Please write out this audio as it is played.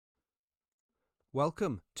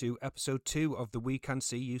Welcome to episode 2 of the We Can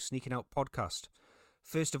See You Sneaking Out podcast.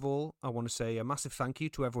 First of all, I want to say a massive thank you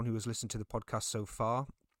to everyone who has listened to the podcast so far.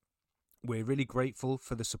 We're really grateful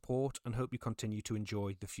for the support and hope you continue to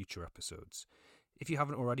enjoy the future episodes. If you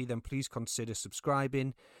haven't already, then please consider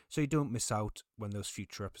subscribing so you don't miss out when those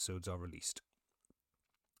future episodes are released.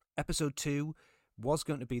 Episode 2 was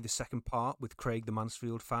going to be the second part with Craig the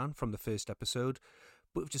Mansfield fan from the first episode,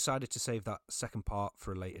 but we've decided to save that second part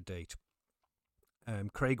for a later date.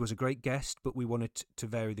 Craig was a great guest, but we wanted to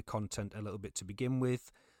vary the content a little bit to begin with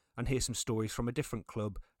and hear some stories from a different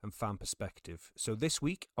club and fan perspective. So this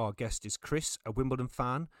week, our guest is Chris, a Wimbledon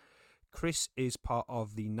fan. Chris is part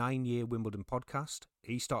of the 9-year Wimbledon podcast.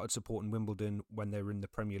 He started supporting Wimbledon when they were in the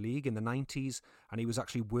Premier League in the 90s, and he was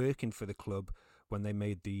actually working for the club when they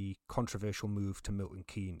made the controversial move to Milton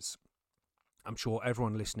Keynes. I'm sure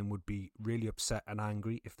everyone listening would be really upset and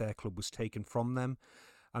angry if their club was taken from them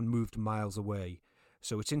and moved miles away.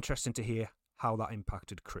 So it's interesting to hear how that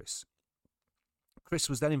impacted Chris. Chris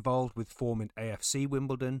was then involved with forming AFC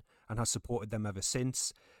Wimbledon and has supported them ever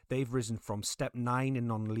since. They've risen from step 9 in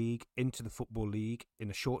non-league into the Football League in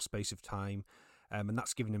a short space of time, and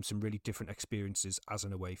that's given him some really different experiences as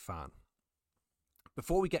an away fan.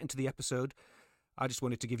 Before we get into the episode, I just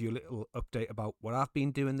wanted to give you a little update about what I've been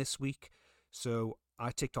doing this week. So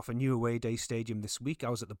I ticked off a new away day stadium this week. I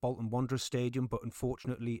was at the Bolton Wanderers Stadium, but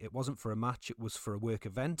unfortunately it wasn't for a match, it was for a work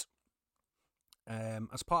event.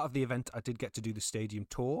 As part of the event, I did get to do the stadium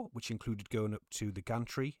tour, which included going up to the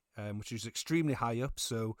gantry, which is extremely high up,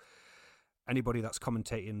 so anybody that's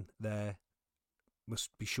commentating there must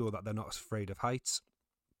be sure that they're not afraid of heights.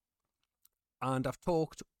 And I've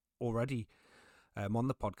talked already on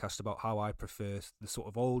the podcast about how I prefer the sort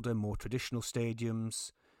of older, more traditional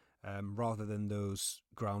stadiums, rather than those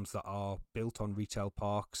grounds that are built on retail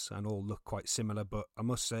parks and all look quite similar. But I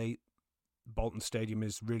must say, Bolton Stadium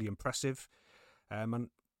is really impressive. And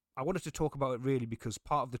I wanted to talk about it really because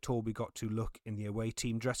part of the tour we got to look in the away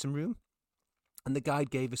team dressing room. And the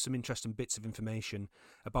guide gave us some interesting bits of information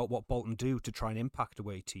about what Bolton do to try and impact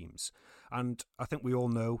away teams. And I think we all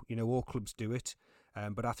know, all clubs do it.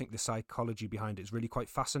 But I think the psychology behind it is really quite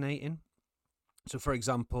fascinating. So, for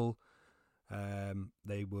example,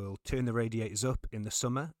 they will turn the radiators up in the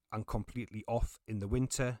summer and completely off in the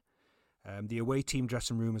winter. The away team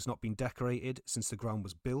dressing room has not been decorated since the ground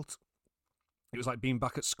was built. It was like being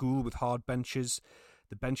back at school with hard benches.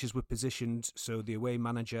 The benches were positioned so the away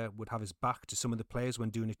manager would have his back to some of the players when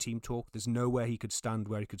doing a team talk. There's nowhere he could stand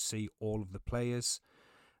where he could see all of the players.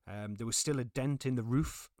 There was still a dent in the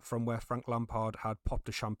roof from where Frank Lampard had popped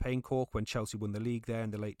a champagne cork when Chelsea won the league there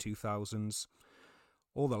in the late 2000s.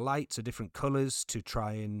 All the lights are different colours to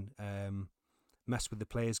try and mess with the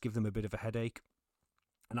players, give them a bit of a headache.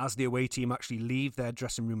 And as the away team actually leave their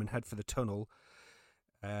dressing room and head for the tunnel,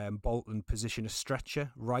 Bolton position a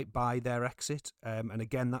stretcher right by their exit. And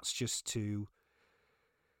again, that's just to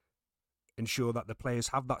ensure that the players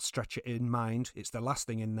have that stretcher in mind. It's the last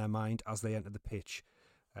thing in their mind as they enter the pitch.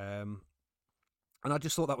 And I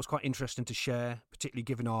just thought that was quite interesting to share, particularly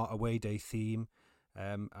given our away day theme.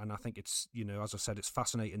 And I think it's, as I said, it's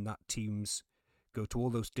fascinating that teams go to all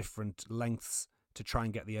those different lengths to try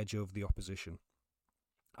and get the edge over the opposition.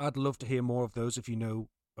 I'd love to hear more of those. If you know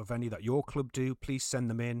of any that your club do, please send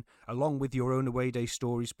them in, along with your own away day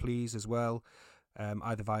stories, please, as well,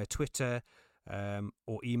 either via Twitter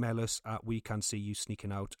or email us at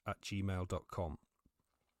wecanseeyousneakingout@gmail.com.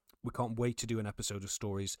 We can't wait to do an episode of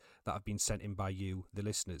stories that have been sent in by you, the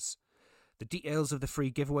listeners. The details of the free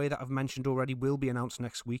giveaway that I've mentioned already will be announced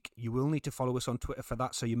next week. You will need to follow us on Twitter for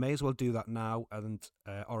that, so you may as well do that now. And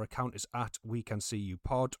our account is at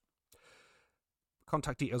wecanseeyouPod.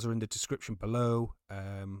 Contact details are in the description below.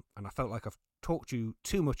 And I felt like I've talked to you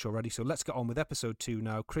too much already, so let's get on with episode 2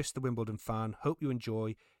 now. Chris, the Wimbledon fan, hope you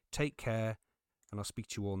enjoy. Take care, and I'll speak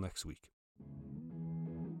to you all next week.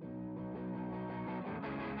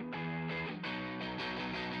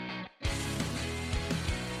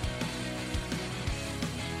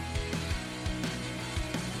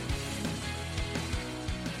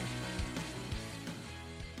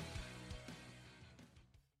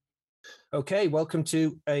 Okay, welcome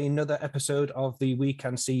to another episode of the We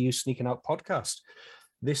Can See You Sneaking Out podcast.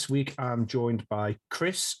 This week, I'm joined by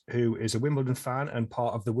Chris, who is a Wimbledon fan and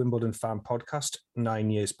part of the Wimbledon Fan Podcast, 9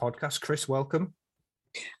 Years podcast. Chris, welcome.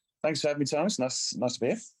 Thanks for having me, Thomas. Nice to be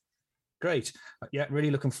here. Great. Yeah, really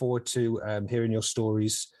looking forward to hearing your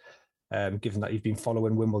stories, given that you've been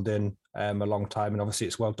following Wimbledon a long time, and obviously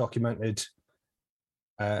it's well documented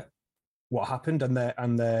what happened and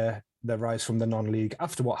their rise from the non-league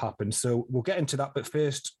after what happened. So we'll get into that. But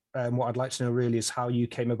first, what I'd like to know really is how you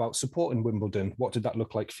came about supporting Wimbledon. What did that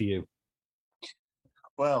look like for you?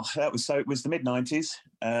 Well, it was the mid-90s.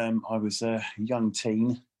 I was a young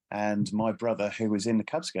teen, and my brother, who was in the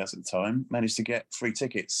Cub Scouts at the time, managed to get free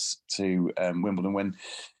tickets to Wimbledon when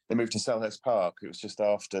they moved to Selhurst Park. It was just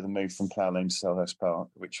after the move from Plough Lane to Selhurst Park,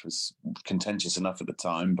 which was contentious enough at the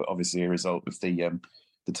time, but obviously a result of the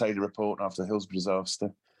Taylor report after the Hillsborough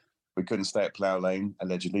disaster. We couldn't stay at Plough Lane,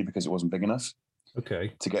 allegedly, because it wasn't big enough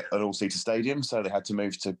to get an all-seater stadium, so they had to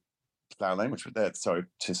move to Plough Lane,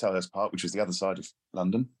 to Selhurst Park, which was the other side of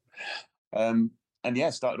London.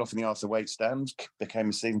 Started off in the Arthur Waite stand, became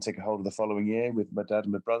a season ticket holder the following year with my dad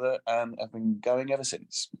and my brother, and have been going ever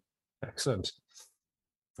since. Excellent.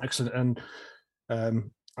 And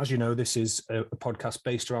as you know, this is a podcast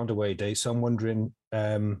based around away day. So I'm wondering,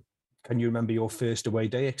 can you remember your first away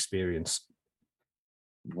day experience?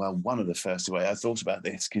 Well, one of the first away, I thought about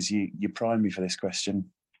this because you primed me for this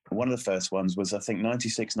question. One of the first ones was, I think,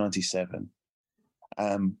 96, 97.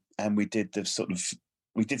 And we did some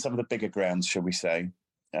of the bigger grounds, shall we say.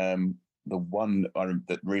 The one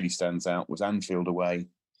that really stands out was Anfield away.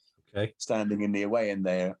 Okay. Standing in the away end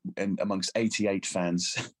there and amongst 88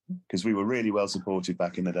 fans, because we were really well supported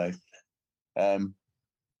back in the day. I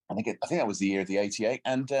think that was the year of the 88.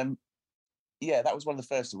 And that was one of the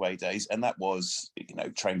first away days. And that was,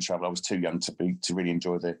 train travel. I was too young to really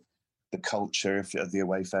enjoy the culture of the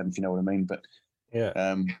away fan, if you know what I mean. But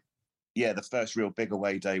the first real big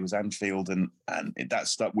away day was Anfield, and that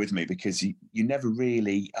stuck with me because you never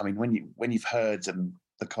really, I mean, when you've heard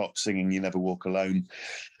the Cops singing "You Never Walk Alone,"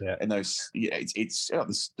 and those,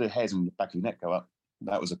 the hairs on the back of your neck go up.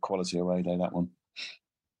 That was a quality away day, that one.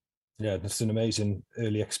 Yeah, that's an amazing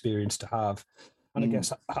early experience to have, and I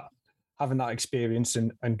guess having that experience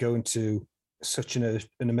and going to such an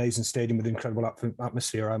amazing stadium with incredible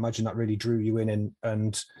atmosphere, I imagine that really drew you in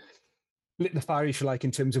and lit the fire, if you like,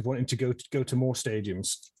 in terms of wanting to go to more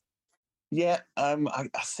stadiums. Yeah, I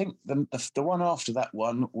think the one after that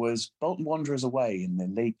one was Bolton Wanderers away in the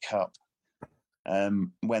League Cup,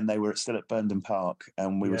 when they were still at Burnden Park,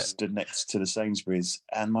 and we were stood next to the Sainsbury's,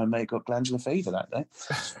 and my mate got glandular fever that day.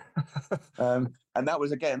 And that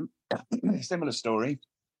was, again, a similar story.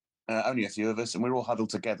 Only a few of us, and we were all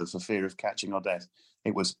huddled together for fear of catching our death.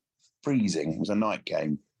 It was freezing. It was a night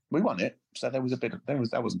game. We won it, so that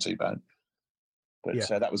wasn't too bad. But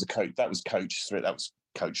that was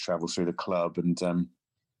coach travel through the club, and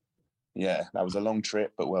that was a long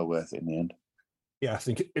trip, but well worth it in the end. Yeah, I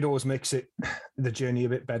think it always makes the journey a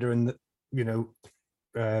bit better, and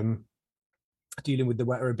dealing with the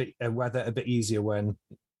weather a bit easier when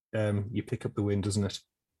you pick up the win, doesn't it?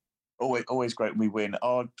 Always great when we win.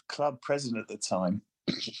 Our club president at the time,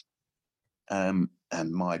 and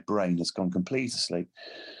my brain has gone completely to sleep.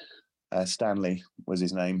 Stanley was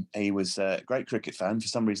his name. He was a great cricket fan. For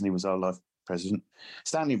some reason, he was our life president.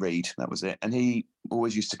 Stanley Reid, that was it. And he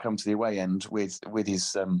always used to come to the away end with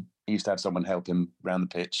his. He used to have someone help him round the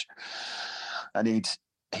pitch, and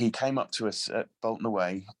he came up to us at Bolton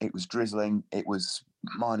away. It was drizzling. It was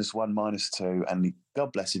 -1, -2, and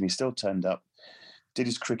God bless him, he still turned up. Did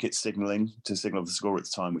his cricket signalling to signal the score at the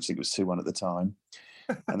time, which I think was 2-1 at the time,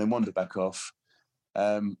 and then wandered back off.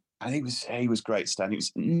 And he was great, Stan. He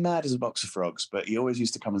was mad as a box of frogs, but he always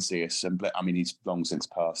used to come and see us. And I mean, he's long since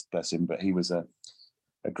passed, bless him, but he was a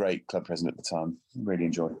great club president at the time. Really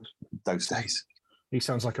enjoyed those days. He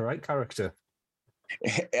sounds like a right character.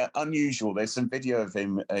 Unusual. There's some video of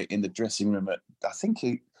him in the dressing room at, I think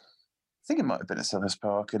it might have been at Selhurst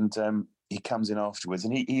Park, and he comes in afterwards,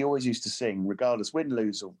 and he always used to sing, regardless, win,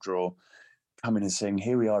 lose or draw, come in and sing,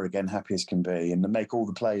 "Here we are again, happy as can be," and to make all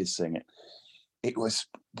the players sing it. It was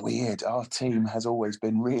weird. Our team has always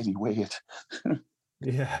been really weird.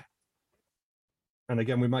 Yeah. And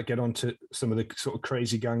again, we might get on to some of the sort of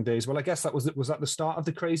Crazy Gang days. Well, I guess was that the start of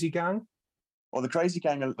the Crazy Gang? Well, the Crazy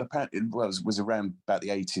Gang apparently was around about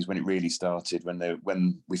the 80s when it really started,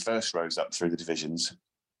 when we first rose up through the divisions.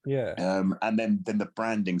 Yeah. And then the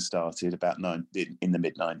branding started about in the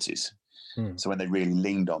mid-90s. So when they really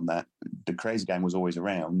leaned on that, the Crazy Gang was always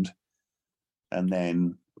around. And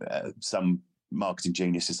then some marketing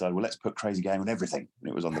genius decided, well, let's put Crazy Gang on everything. And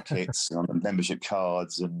it was on the kits, and on the membership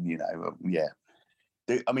cards, and,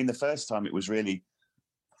 the first time it was really,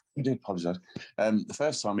 I do apologise. The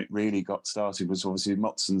first time it really got started was obviously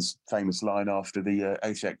Motson's famous line after the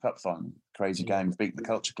 88 Cup final, Crazy Gang beat the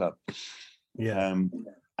Culture Club. Yeah.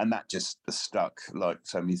 And that just stuck, like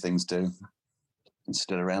so many things do. It's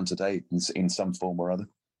still around today in some form or other.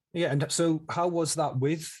 Yeah, and so how was that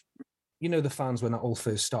with, the fans when that all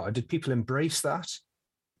first started? Did people embrace that?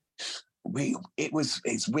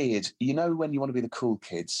 it's weird. You know, when you want to be the cool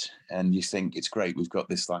kids and you think it's great, we've got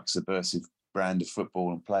this like subversive brand of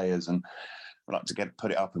football and players and we like to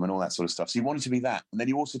put it up and all that sort of stuff. So you wanted to be that. And then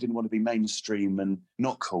you also didn't want to be mainstream and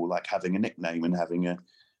not cool, like having a nickname and having a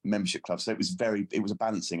membership club. So it was a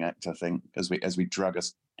balancing act, I think, as we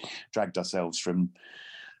dragged ourselves from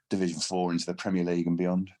Division 4 into the Premier League and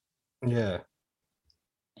beyond. Yeah.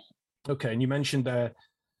 Okay, and you mentioned there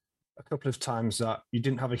a couple of times that you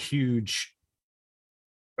didn't have a huge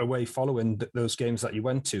away following those games that you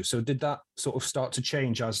went to. So did that sort of start to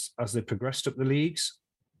change as they progressed up the leagues?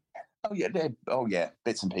 Oh yeah,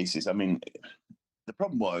 bits and pieces. I mean, the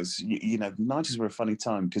problem was, you know, the 90s were a funny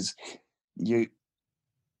time because you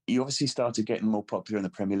obviously started getting more popular and the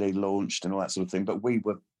Premier League launched and all that sort of thing, but we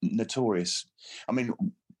were notorious. I mean,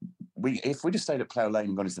 if we'd have stayed at Plough Lane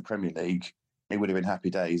and gone into the Premier League, it would have been happy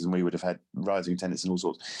days and we would have had rising attendance and all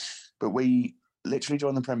sorts. But we literally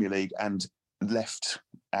joined the Premier League and left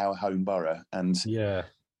our home borough. And yeah,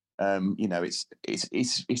 you know,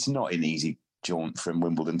 it's not an easy jaunt from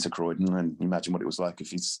Wimbledon to Croydon. And imagine what it was like if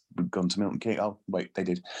he's gone to Milton Keynes. Oh wait, they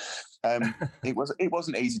did. It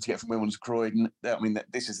wasn't easy to get from Wimbledon to Croydon. I mean,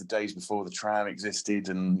 this is the days before the tram existed,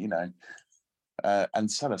 and you know. And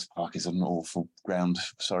Selhurst Park is an awful ground.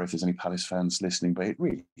 Sorry if there's any Palace fans listening, but it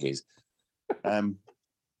really is.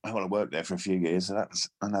 I want to work there for a few years, so that's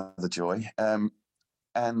another joy.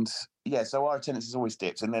 And yeah, so our attendance has always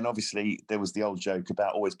dipped. And then obviously there was the old joke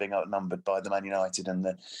about always being outnumbered by the Man United and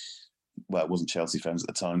it wasn't Chelsea fans at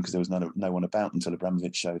the time because there was no one about until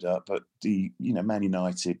Abramovich showed up. But Man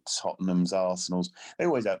United, Tottenham's, Arsenal's, they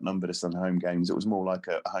always outnumbered us on home games. It was more like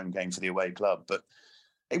a home game for the away club. But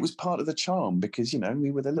it was part of the charm because, you know, we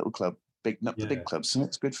were the little club, not the big clubs. So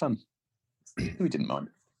it's good fun. We didn't mind.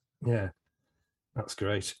 Yeah, that's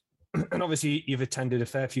great. And obviously you've attended a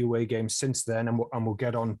fair few away games since then, and we'll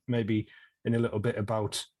get on maybe in a little bit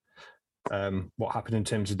about what happened in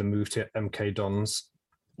terms of the move to MK Dons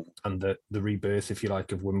and the rebirth, if you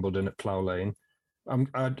like, of Wimbledon at Plough Lane.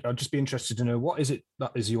 I'd just be interested to know, what is it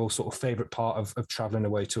that is your sort of favourite part of travelling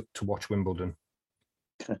away to watch Wimbledon?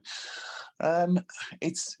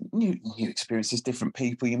 It's new experiences, different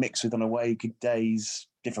people you mix with on away, good days,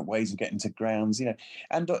 different ways of getting to grounds, you know.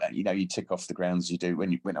 And you know, you tick off the grounds you do.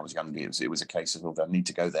 When I was younger, it was a case of, I need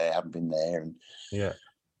to go there, haven't been there, and yeah,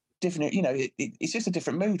 different. You know, it's just a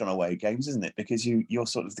different mood on away games, isn't it? Because you're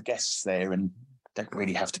sort of the guests there and don't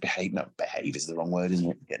really have to behave. No, behave is the wrong word, isn't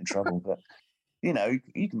it? Get in trouble, but you know,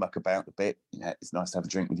 you can muck about a bit. You know, it's nice to have a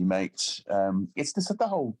drink with your mates. It's the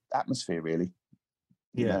whole atmosphere, really.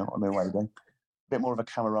 You know, on the away game. A bit more of a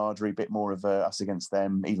camaraderie, a bit more of us against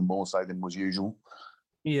them, even more so than was usual.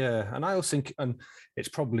 Yeah, and I also think, and it's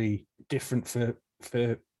probably different for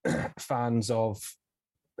fans of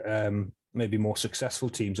maybe more successful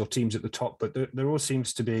teams or teams at the top, but there always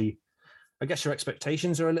seems to be, I guess your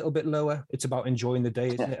expectations are a little bit lower. It's about enjoying the day,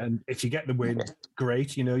 isn't it? And if you get the win,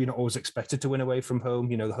 great. You know, you're not always expected to win away from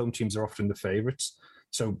home. You know, the home teams are often the favourites.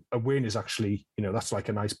 So a win is actually, you know, that's like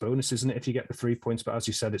a nice bonus, isn't it, if you get the 3 points? But as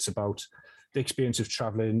you said, it's about the experience of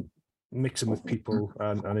travelling, mixing with people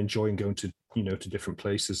and enjoying going to, you know, to different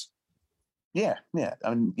places. Yeah.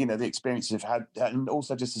 I mean, you know, the experiences I've had, and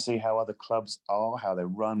also just to see how other clubs are, how they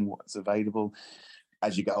run, what's available.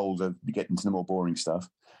 As you get older, you get into the more boring stuff.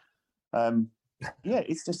 Yeah,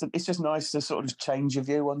 it's just nice to sort of change your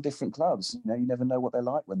view on different clubs. You know, you never know what they're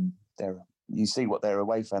like when you see what their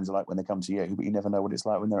away fans are like when they come to you, but you never know what it's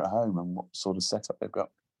like when they're at home and what sort of setup they've got.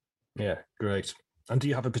 Yeah, great. And do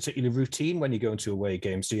you have a particular routine when you go into away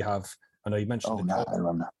games? Do you have, I know you mentioned...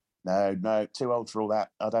 No, too old for all that.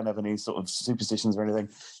 I don't have any sort of superstitions or anything.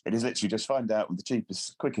 It is literally just find out what the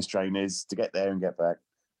cheapest, quickest train is to get there and get back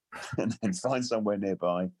and then find somewhere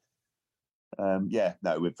nearby.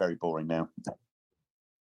 We're very boring now.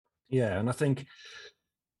 Yeah, and I think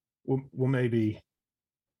we'll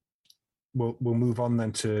move on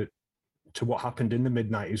then to what happened in the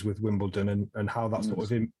mid-90s with Wimbledon and how that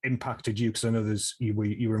sort of impacted you, because I know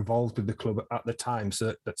you were involved with the club at the time,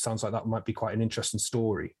 so that sounds like that might be quite an interesting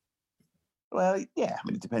story. Well, yeah, I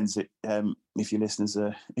mean, it depends if your listeners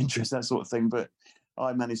are interested in that sort of thing, but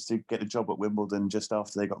I managed to get a job at Wimbledon just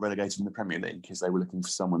after they got relegated from the Premier League because they were looking for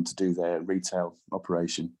someone to do their retail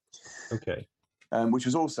operation. Okay. Which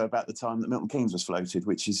was also about the time that Milton Keynes was floated,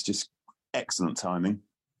 which is just excellent timing.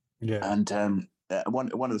 Yeah. And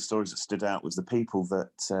one of the stories that stood out was the people that,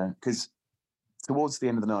 because towards the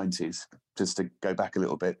end of the 90s, just to go back a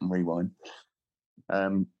little bit and rewind,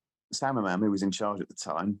 Sam Amam, who was in charge at the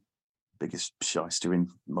time, biggest shyster in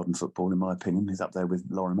modern football, in my opinion, he's up there with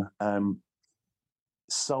Lorimer,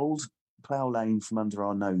 sold Plough Lane from under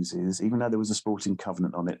our noses, even though there was a sporting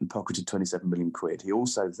covenant on it and pocketed 27 million quid. He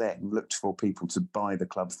also then looked for people to buy the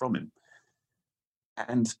club from him.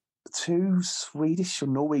 And two Swedish or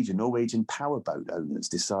Norwegian powerboat owners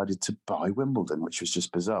decided to buy Wimbledon, which was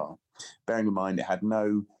just bizarre. Bearing in mind it had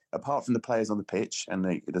no, apart from the players on the pitch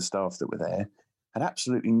and the staff that were there, had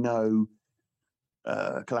absolutely no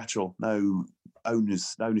collateral, no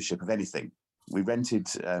ownership of anything. We rented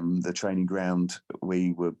the training ground.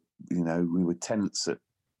 We were tenants at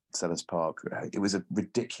Sellers Park. It was a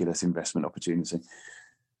ridiculous investment opportunity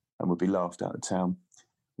and would be laughed out of town.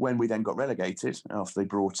 When we then got relegated, after they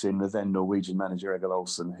brought in the then Norwegian manager, Egil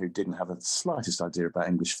Olsen, who didn't have the slightest idea about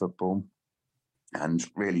English football and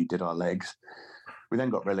really did our legs, we then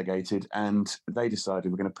got relegated and they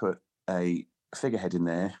decided we're going to put a figurehead in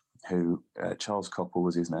there who, Charles Coppell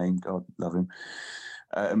was his name, God love him,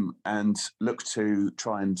 and looked to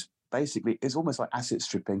try and basically, it's almost like asset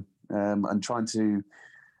stripping and trying to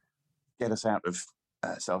get us out of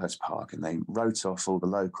Selhurst Park. And they wrote off all the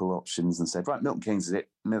local options and said, right, Milton Keynes is it.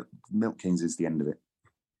 Milton Keynes is the end of it.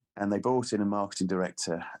 And they brought in a marketing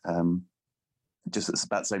director just at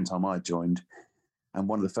about the same time I joined. And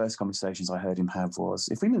one of the first conversations I heard him have was,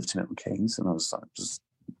 if we move to Milton Keynes, and I was like, just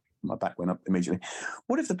my back went up immediately.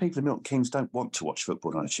 What if the people of Milton Keynes don't want to watch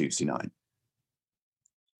football on a Tuesday night?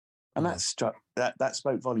 And that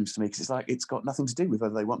spoke volumes to me, because it's like, it's got nothing to do with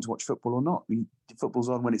whether they want to watch football or not. Football's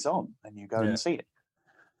on when it's on, and you go and see it.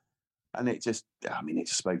 And it just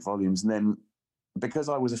spoke volumes. And then, because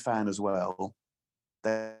I was a fan as well,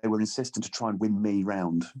 they were insistent to try and win me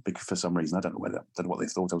round, because for some reason, I don't know what they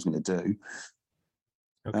thought I was going to do.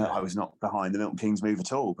 Okay. I was not behind the Milton Keynes move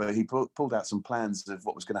at all, but he pulled out some plans of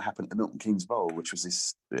what was going to happen at the Milton Keynes Bowl, which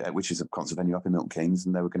is a concert venue up in Milton Keynes,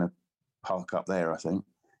 and they were going to park up there, I think.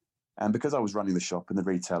 And because I was running the shop and the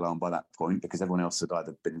retail arm by that point, because everyone else had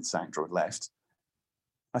either been sacked or had left,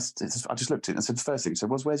 I just looked at it and said, the first thing I said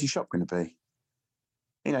was, where's your shop going to be?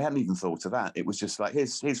 I hadn't even thought of that. It was just like,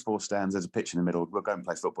 here's 4 stands, there's a pitch in the middle, we'll go and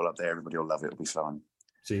play football up there, everybody will love it, it'll be fun.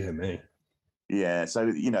 See you, me. Yeah, so,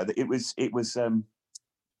 it was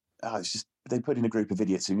it's just, they put in a group of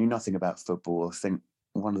idiots who knew nothing about football. I think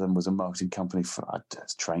one of them was a marketing company for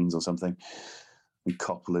trains or something. And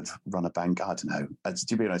Coppell had run a bank. I don't know.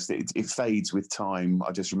 To be honest, it fades with time.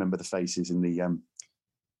 I just remember the faces in the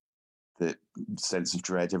sense of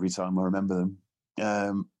dread every time I remember them.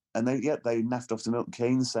 And they naffed off to Milton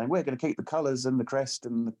Keynes saying, we're going to keep the colours and the crest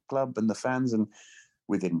and the club and the fans. And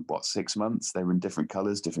within, 6 months, they were in different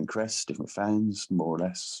colours, different crests, different fans, more or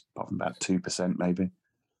less, apart from about 2% maybe.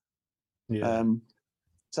 Yeah.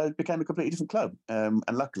 So it became a completely different club. And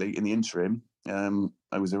luckily, in the interim,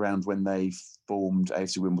 I was around when they formed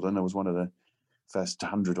AFC Wimbledon. I was one of the first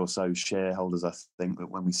 100 or so shareholders, I think, that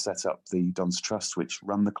when we set up the Dons Trust, which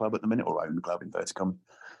run the club at the minute, or own the club, inverted commas.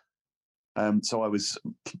 So I was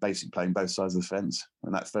basically playing both sides of the fence.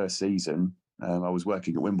 And that first season, I was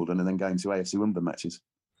working at Wimbledon and then going to AFC Wimbledon matches.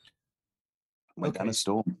 Went down a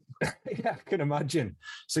storm. Yeah, I can imagine.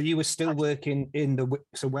 So you were still working in the.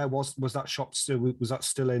 So where was that shop still? Was that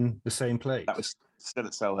still in the same place? That was still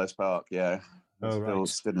at Selhurst Park. Yeah. Oh, right.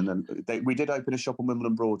 Still in we did open a shop on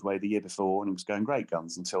Wimbledon Broadway the year before, and it was going great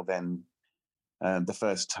guns until then. The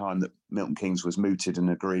first time that Milton Keynes was mooted and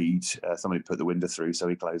agreed, somebody put the window through, so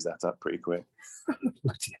he closed that up pretty quick.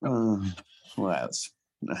 Well,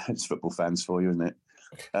 it's football fans for you, isn't it?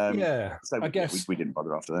 Yeah, so I guess we didn't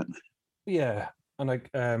bother after that. Yeah,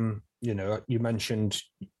 and you mentioned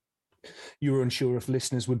you were unsure if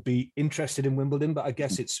listeners would be interested in Wimbledon, but I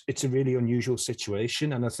guess it's a really unusual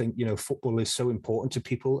situation, and I think football is so important to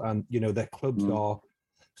people, and their clubs are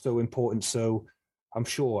so important. So I'm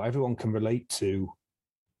sure everyone can relate to,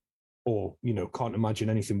 or can't imagine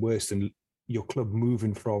anything worse than your club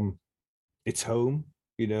moving from its home.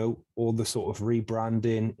 All the sort of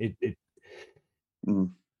rebranding.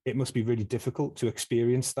 It must be really difficult to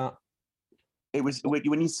experience that. It was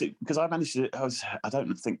when you see, because I managed to. I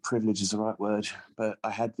don't think privilege is the right word, but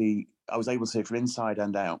I was able to see it from inside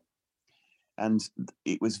and out, and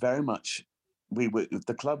it was very much.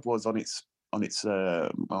 The club was on its. I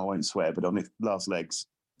won't swear, but on its last legs.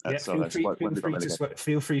 Yeah,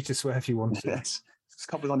 feel free to swear if you want to. Yes, it's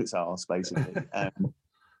club was on its arse basically.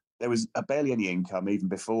 There was barely any income even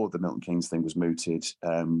before the Milton Keynes thing was mooted.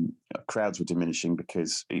 Crowds were diminishing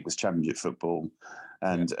because it was Championship football.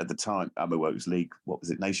 And at the time, it was League, what was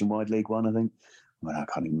it, Nationwide League One, I think? I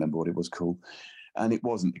can't even remember what it was called. And it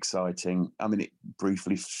wasn't exciting. I mean, it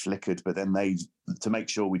briefly flickered, but then to make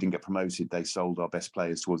sure we didn't get promoted, they sold our best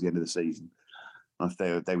players towards the end of the season.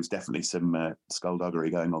 There was definitely some skullduggery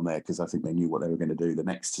going on there, because I think they knew what they were going to do the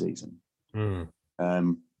next season.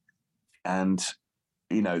 And,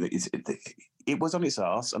 it was on its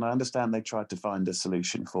arse, and I understand they tried to find a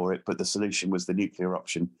solution for it, but the solution was the nuclear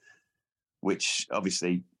option, which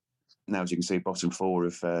obviously, now as you can see, bottom four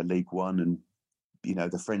of League One, and,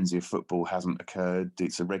 the frenzy of football hasn't occurred.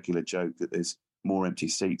 It's a regular joke that there's more empty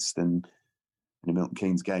seats than in a Milton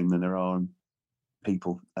Keynes game than there are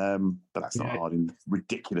people. But that's not hard in the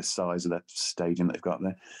ridiculous size of that stadium that they've got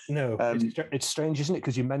there. No, it's strange, isn't it?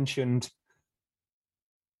 Because you mentioned,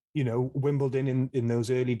 Wimbledon in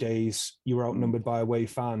those early days, you were outnumbered by away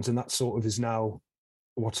fans, and that sort of is now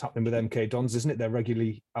what's happening with MK Dons, isn't it? They're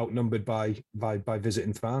regularly outnumbered by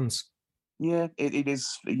visiting fans. Yeah, it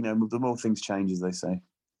is. The more things change, as they say,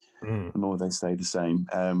 the more they stay the same.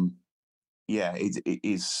 It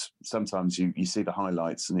is. Sometimes you see the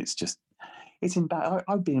highlights, and it's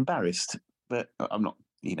I'd be embarrassed, but I'm not.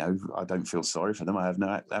 I don't feel sorry for them. I have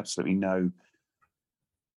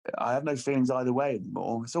I have no feelings either way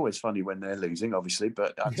anymore. It's always funny when they're losing, obviously,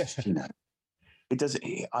 but I'm just, it does.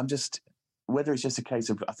 I'm just, whether it's just a case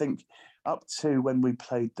of, I think up to when we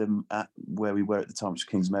played them at where we were at the time, which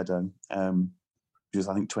was Kings Meadow, which was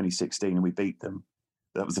I think 2016, and we beat them.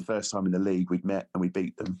 That was the first time in the league we'd met and we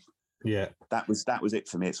beat them. Yeah, that was it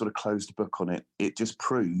for me. It sort of closed the book on it. It just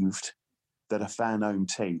proved that a fan-owned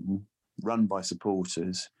team run by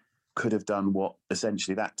supporters could have done what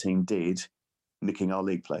essentially that team did, nicking our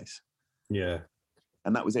league place. Yeah.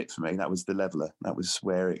 And that was it for me. That was the leveller. That was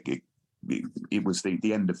where it was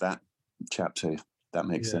the end of that chapter, if that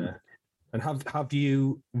makes sense. And have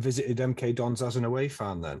you visited MK Dons as an away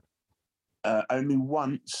fan then? Only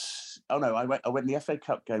once. Oh no, I went in the FA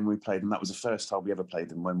Cup game we played them. That was the first time we ever played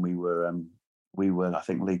them when we were I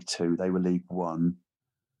think League Two. They were League One,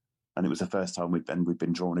 and it was the first time we'd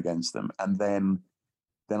been drawn against them. And then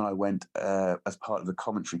I went as part of the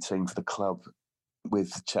commentary team for the club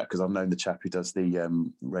with the chap, because I've known the chap who does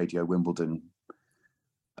the Radio Wimbledon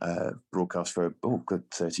broadcast for a good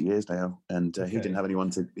 30 years now, and he didn't have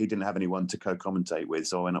anyone to co-commentate with,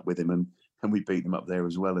 so I went up with him and we beat them up there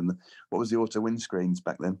as well. And what was the auto windscreens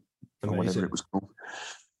back then, or whatever it was called.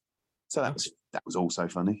 So that was also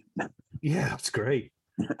funny. Yeah, that's great.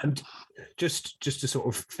 And just to sort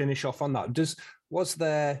of finish off on that, was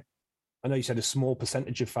there? I know you said a small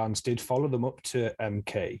percentage of fans did follow them up to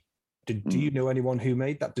MK. Do you know anyone who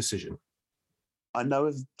made that decision? I know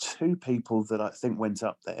of two people that I think went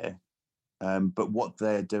up there, but what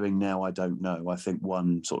they're doing now, I don't know. I think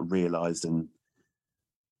one sort of realised and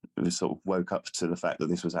sort of woke up to the fact that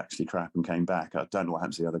this was actually crap and came back. I don't know what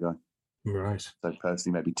happened to the other guy. Right. So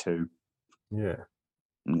personally, maybe two. Yeah.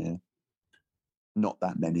 Yeah. Not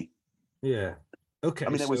that many. Yeah. Okay. I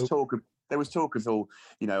mean, there was talk of all,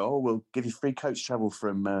 we'll give you free coach travel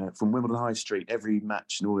from Wimbledon High Street every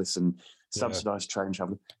match and all this, and subsidised train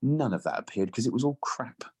travel. None of that appeared because it was all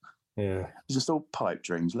crap. Yeah. It was just all pipe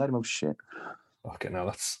dreams, a load of old shit. Okay, now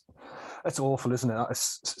that's awful, isn't it?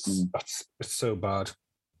 It's so bad.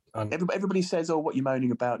 And everybody says, "Oh, what you're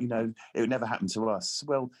moaning about? It would never happen to us."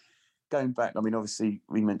 Well, going back, I mean, obviously,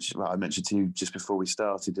 I mentioned to you just before we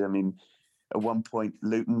started. I mean, at one point,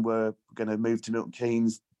 Luton were going to move to Milton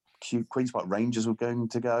Keynes. Queen's Park Rangers were going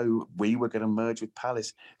to go. We were going to merge with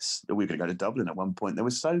Palace. We were going to go to Dublin at one point. There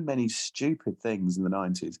were so many stupid things in the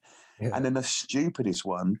 90s. Yeah. And then the stupidest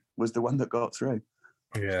one was the one that got through.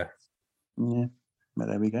 Yeah. Yeah. But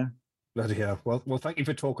there we go. Bloody hell. Well, thank you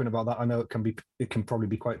for talking about that. I know it can probably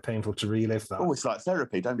be quite painful to relive that. Oh, it's like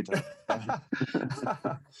therapy. Don't be done.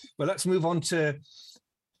 But let's move on to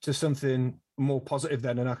something more positive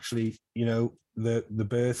then, and actually, the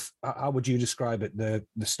birth. How would you describe it? The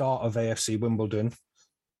start of AFC Wimbledon.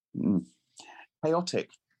 Chaotic.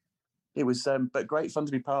 It was, but great fun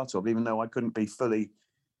to be part of, even though I couldn't be fully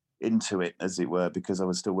into it, as it were, because I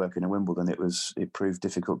was still working in Wimbledon. It proved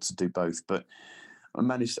difficult to do both, but I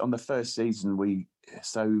managed on the first season.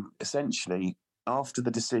 So essentially, after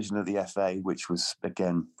the decision of the FA, which was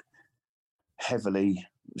again heavily,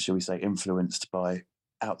 shall we say, influenced by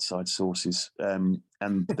outside sources, and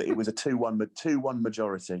it was a 2-1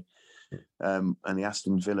 majority, and the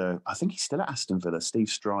Aston Villa, I think he's still at Aston Villa, Steve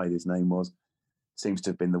Stride, his name was, seems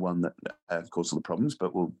to have been the one that caused all the problems,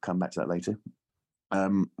 but we'll come back to that later.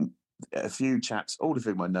 A few chaps, all of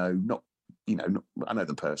whom I know, I know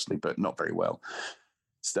them personally, but not very well,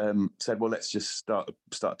 said, well, let's just start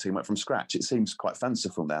a team up from scratch. It seems quite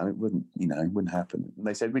fanciful now. It wouldn't happen. And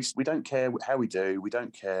they said, we don't care how we do. We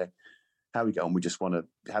don't care how we get on. We just want to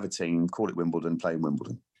have a team, call it Wimbledon, play in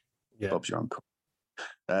Wimbledon. Yeah. Bob's your uncle.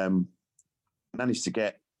 Managed to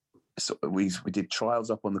get, we did trials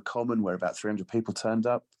up on the Common where about 300 people turned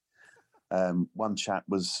up. One chap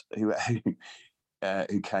was who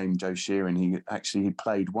who came, Joe Sheeran, he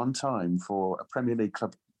played one time for a Premier League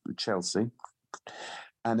club, Chelsea,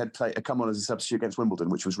 and had come on as a substitute against Wimbledon,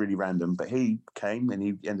 which was really random. But he came and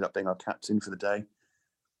he ended up being our captain for the day.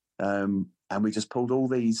 And we just pulled all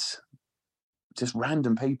these just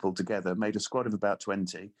random people together, made a squad of about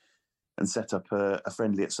 20, and set up a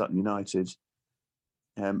friendly at Sutton United,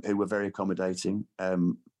 who were very accommodating,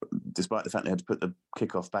 despite the fact they had to put the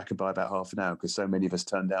kickoff back by about half an hour because so many of us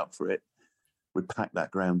turned out for it. We packed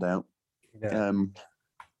that ground out. Yeah.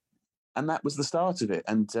 And that was the start of it.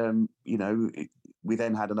 And, we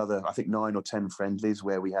then had another, I think, 9 or 10 friendlies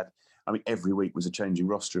where we had, every week was a changing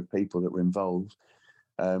roster of people that were involved.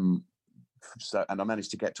 And I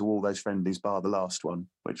managed to get to all those friendlies bar the last one,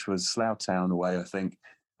 which was Slough Town away, I think,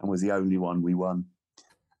 and was the only one we won,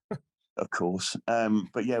 of course.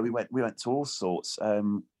 But yeah, we went to all sorts.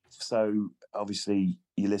 So obviously,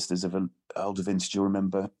 your listeners of an older vintage, you'll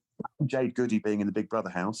remember Jade Goody being in the Big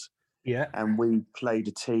Brother house. Yeah. And we played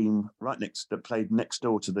a team that played next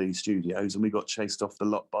door to the studios, and we got chased off the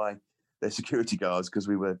lot by their security guards because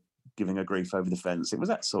we were giving a grief over the fence. It was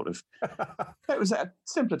that sort of. It was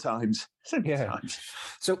simpler times. Times.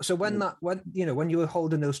 So when you were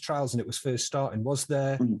holding those trials and it was first starting, was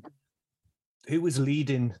there who was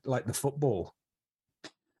leading like the football?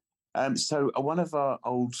 So one of our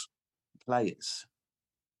old players.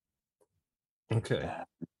 Okay.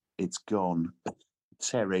 It's gone.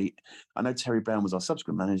 Terry. I know Terry Brown was our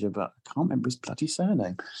subsequent manager, but I can't remember his bloody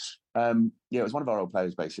surname. It was one of our old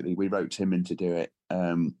players, basically. We roped him in to do it.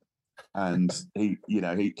 And he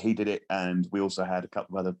did it. And we also had a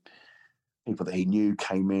couple of other people that he knew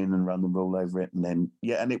came in and run the rule over it. And then,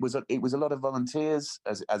 and it was a lot of volunteers,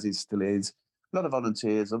 as it still is. A lot of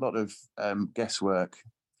volunteers, a lot of guesswork.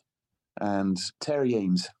 And Terry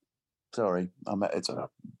Eames, sorry, it's a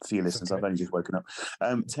few listeners. Okay. I've only just woken up.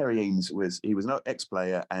 Terry Eames was an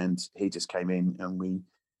ex-player, and he just came in, and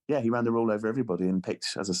he ran the rule over everybody and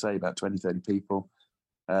picked, as I say, about 20, 30 people.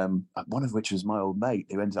 One of which was my old mate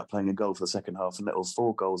who ended up playing a goal for the second half and let all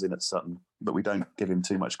 4 goals in at Sutton, but we don't give him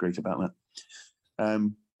too much grief about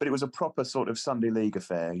that. But it was a proper sort of Sunday League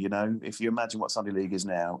affair, If you imagine what Sunday League is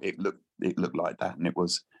now, it looked like that, and it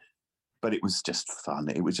was just fun.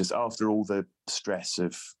 It was just after all the stress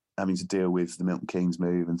of having to deal with the Milton Keynes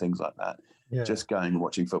move and things like that, just going and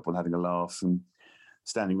watching football, having a laugh and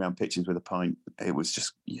standing around pitches with a pint. It was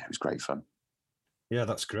just, it was great fun. Yeah,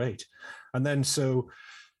 that's great. And then so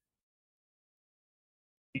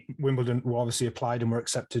Wimbledon obviously applied and were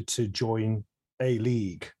accepted to join a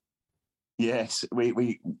league. Yes,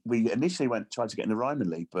 we initially tried to get in the Ryman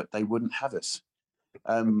League, but they wouldn't have us.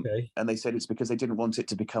 And they said it's because they didn't want it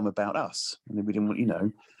to become about us. And we didn't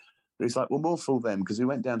want, it's like, well, more fool them, because we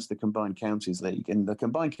went down to the Combined Counties League, and the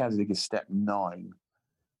Combined Counties League is step 9.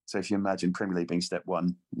 So if you imagine Premier League being step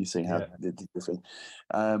 1, you see how different.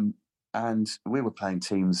 And we were playing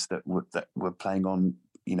teams that were playing on,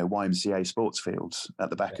 YMCA sports fields at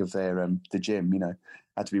the back of their the gym.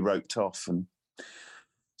 Had to be roped off and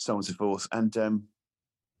so on and so forth. And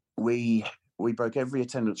we broke every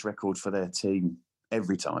attendance record for their team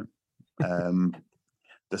every time.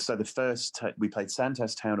 So the first, we played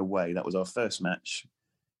Sandhurst Town away. That was our first match.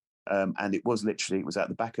 And it was at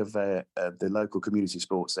the back of the local community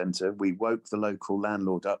sports centre. We woke the local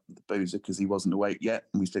landlord up, the boozer, because he wasn't awake yet.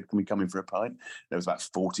 And we said, can we come in for a pint? There was about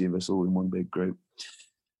 40 of us all in one big group.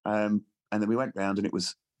 And then we went round, and it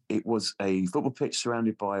was a football pitch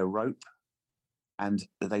surrounded by a rope. And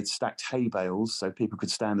they'd stacked hay bales so people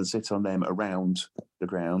could stand and sit on them around the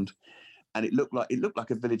ground. And it looked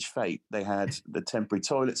like a village fete. They had the temporary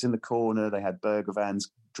toilets in the corner. They had burger vans,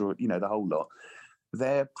 the whole lot.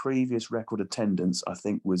 Their previous record attendance, I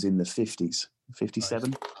think, was in the 50s,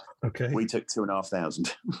 57. Okay. We took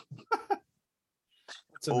 2,500.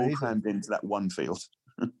 All crammed into that one field.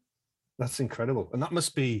 That's incredible. And that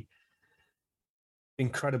must be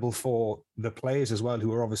incredible for the players as well,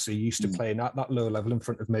 who are obviously used to playing at that lower level in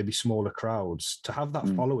front of maybe smaller crowds. To have that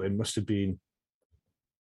following must have been,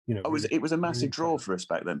 it was a massive draw for us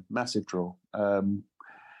back then. Massive draw.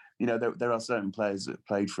 There are certain players that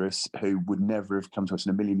played for us who would never have come to us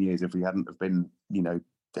in a million years if we hadn't have been,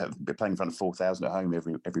 playing in front of 4,000 at home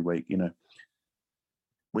every week.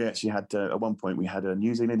 We actually had at one point we had a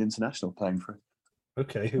New Zealand international playing for us.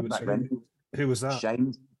 Okay, who was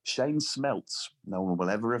that? Shane Smelts. No one will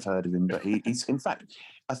ever have heard of him, but he's in fact,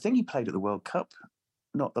 I think he played at the World Cup,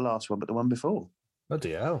 not the last one, but the one before.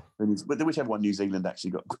 Bloody hell! Whichever one New Zealand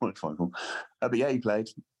actually got qualified for. But yeah, he played.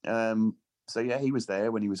 So yeah, he was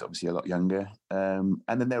there when he was obviously a lot younger. And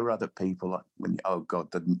then there were other people like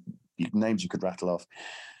the names you could rattle off.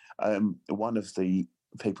 One of the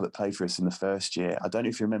people that played for us in the first year. I don't know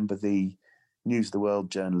if you remember the News of the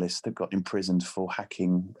World journalist that got imprisoned for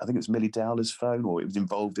hacking, I think it was Millie Dowler's phone, or it was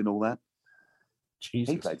involved in all that.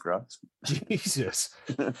 Jesus. He played for us. Jesus.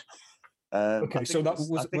 Okay, so that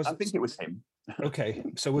was... I think it was him. Okay,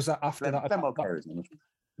 so was that after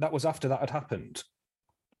that was after that had happened?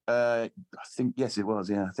 I think, yes, it was.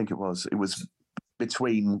 Yeah, I think it was. It was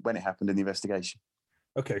between when it happened and the investigation.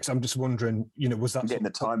 Okay, because I'm just wondering, was that... Getting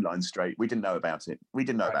the timeline straight. We didn't know about it. We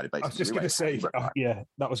didn't know about it, basically. I was just going to say,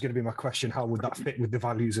 that was going to be my question. How would that fit with the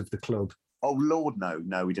values of the club? Oh, Lord, no.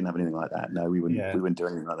 No, we didn't have anything like that. No, we wouldn't do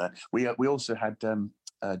anything like that. We also had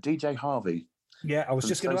DJ Harvey. Yeah, I was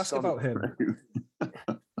just going to ask about him.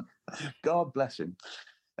 God bless him.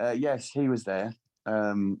 Yes, he was there.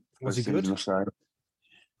 Was he good? So.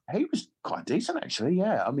 He was quite decent, actually,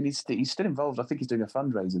 yeah. I mean, he's still involved. I think he's doing a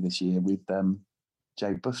fundraiser this year with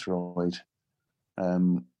Jay Buthroyd.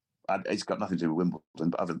 It's got nothing to do with Wimbledon,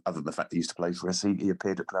 but other than the fact that he used to play for us, he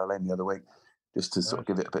appeared at Plough Lane the other week just to sort of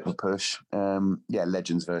give it a bit of a push.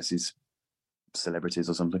 Legends versus celebrities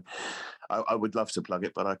or something. I would love to plug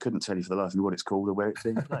it, but I couldn't tell you for the life of me what it's called or where it's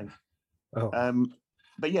being played.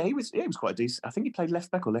 But yeah, he was quite decent. I think he played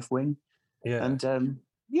left back or left wing. Yeah. And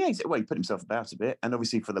he put himself about a bit, and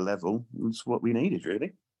obviously for the level, it's what we needed,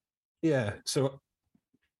 really. Yeah. So,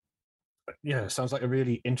 sounds like a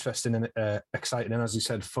really interesting and exciting, and as you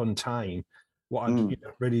said, fun time. What I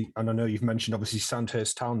really, and I know you've mentioned obviously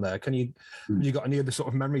Sandhurst Town there. Have you got any other sort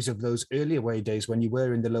of memories of those early away days when you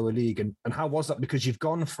were in the lower league, and how was that? Because you've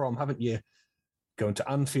gone from, haven't you, going to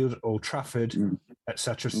Anfield, Old Trafford,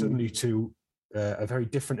 etc., suddenly to a very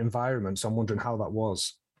different environment. So I'm wondering how that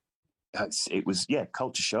was. It was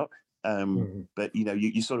culture shock. But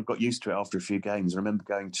you sort of got used to it after a few games. I remember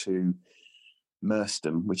going to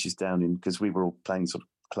Merstham, which is down in, because we were all playing sort of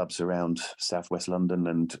clubs around southwest London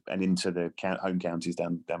and into the home counties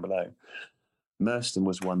down below. Merstham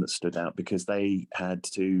was one that stood out because they had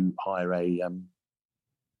to hire a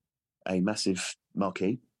massive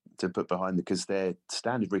marquee to put behind because their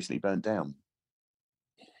stand had recently burnt down.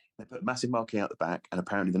 They put a massive marquee out the back, and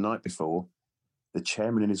apparently the night before, the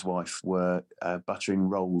chairman and his wife were buttering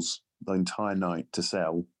rolls the entire night to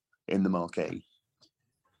sell in the marquee.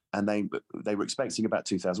 And they were expecting about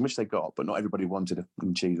 2,000, which they got, but not everybody wanted a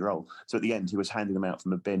cheese roll. So at the end, he was handing them out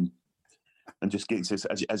from a bin and just getting, so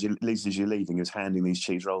as you're leaving, he was handing these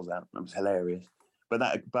cheese rolls out. It was hilarious.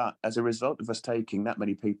 But as a result of us taking that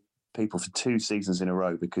many people for 2 seasons in a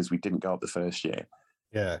row, because we didn't go up the first year,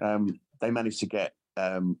 they managed to get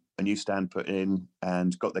a new stand put in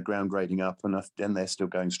and got their ground grading up, and then they're still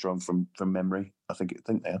going strong from memory. I think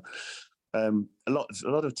they are. A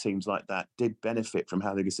lot of teams like that did benefit from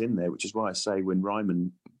having us in there, which is why I say when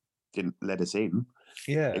Ryman didn't let us in,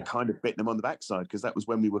 it kind of bit them on the backside, because that was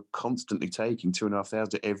when we were constantly taking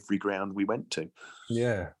 2,500 at every ground we went to.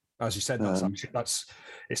 Yeah, as you said, that's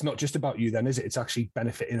it's not just about you then, is it? It's actually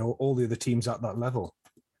benefiting all the other teams at that level.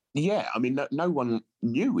 Yeah, I mean, no one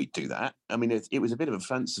knew we'd do that. I mean, it was a bit of a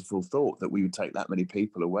fanciful thought that we would take that many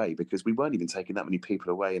people away, because we weren't even taking that many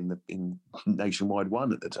people away in Nationwide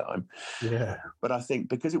 1 at the time. Yeah. But I think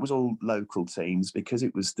because it was all local teams, because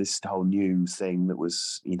it was this whole new thing that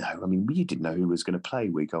was, I mean, you didn't know who was going to play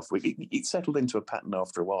week off week. It settled into a pattern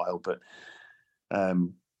after a while, but I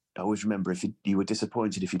always remember if you were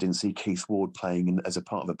disappointed if you didn't see Keith Ward playing as a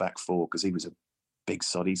part of a back four, because he was a big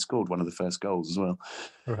sod. He scored one of the first goals as well.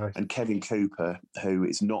 Right. And Kevin Cooper, who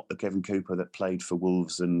is not the Kevin Cooper that played for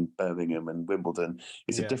Wolves and Birmingham and Wimbledon,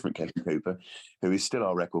 is a different Kevin Cooper, who is still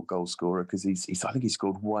our record goal scorer, because I think he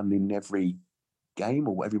scored one in every game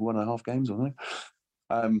or every 1.5 games or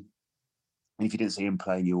something. If you didn't see him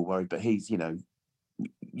playing, you were worried. But he's,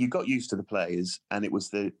 you got used to the players, and it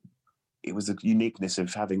was the uniqueness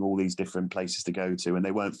of having all these different places to go to, and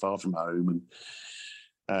they weren't far from home,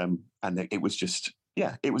 and it was just,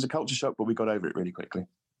 it was a culture shock, but we got over it really quickly.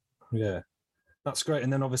 Yeah, that's great.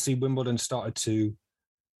 And then obviously Wimbledon started to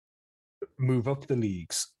move up the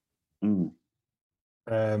leagues.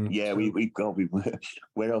 Yeah,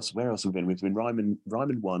 where else have we been? We've been Ryman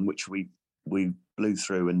 1, which we blew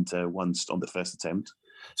through and won on the first attempt.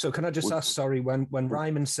 So can I just ask, sorry, when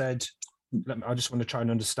Ryman said, I just want to try and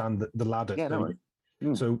understand the ladder. Yeah, no worries.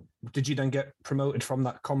 So did you then get promoted from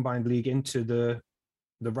that combined league into the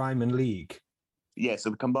Ryman League? Yeah, so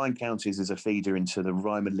the Combined Counties is a feeder into the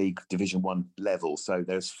Ryman League Division 1 level. So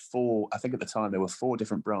there's 4, I think at the time there were 4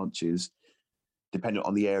 different branches, depending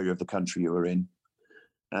on the area of the country you were in.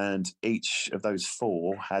 And each of those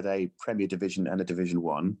 4 had a Premier Division and a Division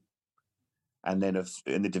 1. And then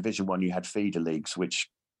in the Division 1, you had feeder leagues,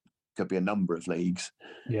 which could be a number of leagues.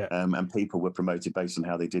 Yeah. And people were promoted based on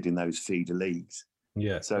how they did in those feeder leagues.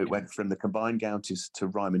 Yeah. So it went from the combined counties to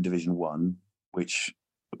Ryman Division 1, which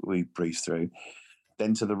we breezed through,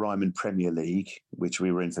 then to the Ryman Premier League, which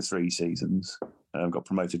we were in for 3 seasons, got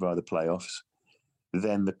promoted via the playoffs.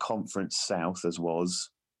 Then the Conference South, as was,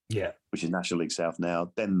 which is National League South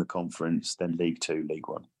now, then the Conference, then League 2, League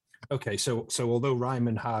 1. Okay, so although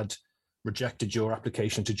Ryman had rejected your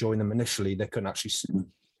application to join them initially, they couldn't actually,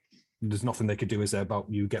 there's nothing they could do, is there, about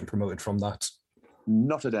you getting promoted from that?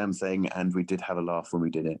 Not a damn thing, and we did have a laugh when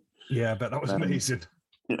we did it. Yeah, but that was amazing.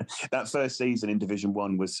 That first season in Division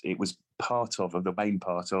 1 was part of the main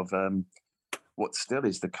part of what still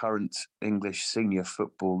is the current English Senior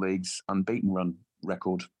Football League's unbeaten run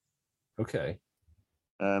record. Okay.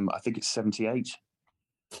 I think it's 78.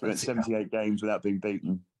 We went 78 games without being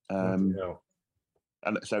beaten. And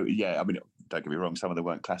so, yeah, I mean, don't get me wrong, some of them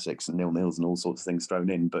weren't classics and 0-0s and all sorts of things thrown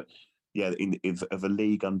in, but yeah, of a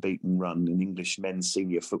league unbeaten run in English men's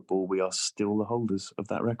senior football, we are still the holders of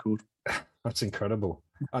that record. That's incredible.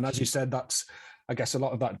 And as you said, I guess a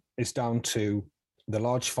lot of that is down to the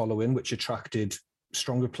large following, which attracted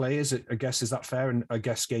stronger players. I guess, is that fair? And I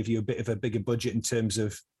guess gave you a bit of a bigger budget in terms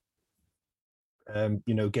of,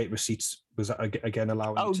 gate receipts. Was that again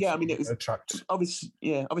allowing? Oh, yeah. I mean, it was attract. Obviously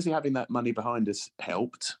having that money behind us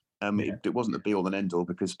helped. It wasn't the be all and end all,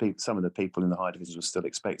 because some of the people in the high divisions were still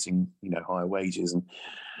expecting, higher wages, and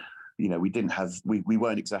we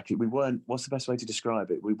weren't. What's the best way to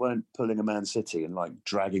describe it? We weren't pulling a Man City and like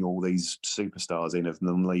dragging all these superstars in of the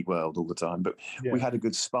non-league world all the time, but we had a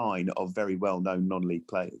good spine of very well known non-league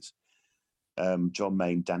players. John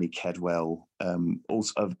Main, Danny Kedwell,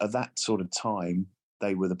 also of that sort of time,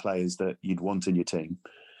 they were the players that you'd want in your team.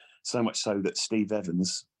 So much so that Steve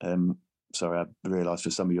Evans. Sorry, I realise for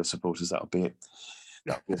some of your supporters that'll be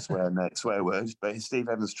a swear word. But Steve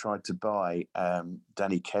Evans tried to buy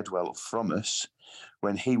Danny Kedwell from us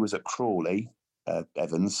when he was at Crawley,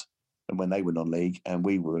 Evans, and when they were non-league, and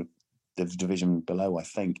we were the division below, I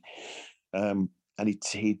think. And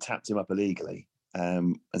he tapped him up illegally,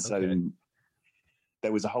 and so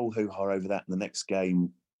there was a whole hoo-ha over that. In the next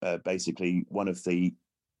game, basically, one of the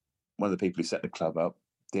people who set the club up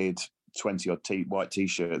did 20-odd white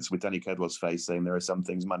T-shirts with Danny Kedwell's face saying there are some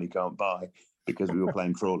things money can't buy, because we were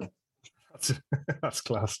playing Crawley. That's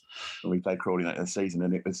class. And we played Crawley that season,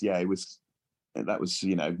 and that's the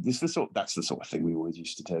sort of thing we always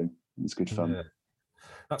used to do. It was good fun. Yeah.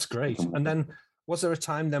 That's great. And then, was there a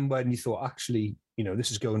time then when you thought, actually,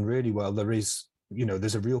 this is going really well, there's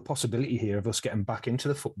a real possibility here of us getting back into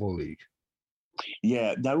the Football League?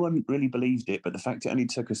 Yeah, no one really believed it, but the fact it only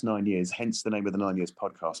took us 9 years, hence the name of the 9 years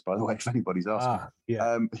podcast, by the way, if anybody's asking.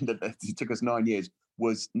 It took us 9 years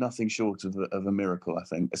was nothing short of a miracle, I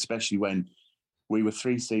think, especially when we were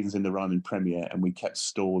 3 seasons in the Ryman Premier and we kept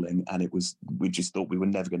stalling, and we just thought we were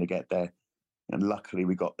never going to get there. And luckily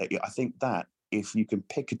we got there. I think that if you can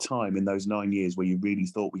pick a time in those 9 years where you really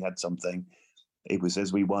thought we had something, it was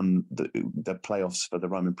as we won the playoffs for the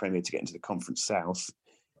Ryman Premier to get into the Conference South.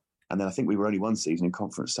 And then I think we were only 1 season in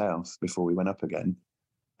Conference South before we went up again.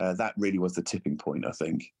 That really was the tipping point, I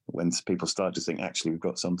think, when people started to think, actually, we've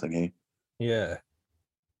got something here. Yeah.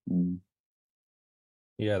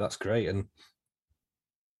 Yeah, that's great. And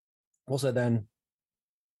was there then,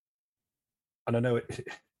 and I know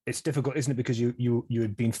it's difficult, isn't it, because you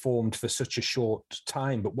had been formed for such a short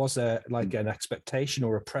time, but was there like an expectation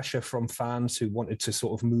or a pressure from fans who wanted to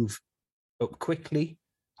sort of move up quickly?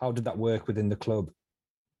 How did that work within the club?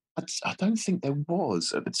 I don't think there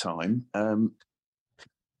was at the time.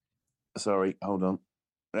 Sorry, hold on.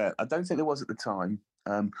 I don't think there was at the time.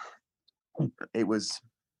 It was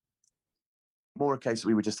more a case that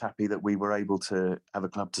we were just happy that we were able to have a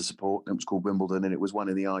club to support. It was called Wimbledon, and it was one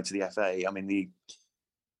in the eye to the FA. I mean,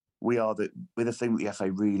 we're the thing that the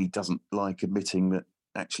FA really doesn't like admitting that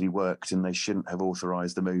actually worked, and they shouldn't have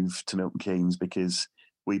authorised the move to Milton Keynes, because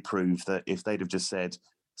we proved that if they'd have just said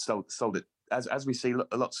sold it, as we see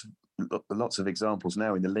lots of examples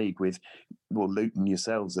now in the league with, Luton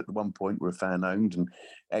yourselves at one point were fan owned, and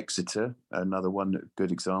Exeter, another one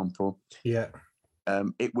good example. Yeah.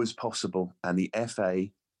 It was possible, and the FA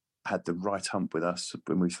had the right hump with us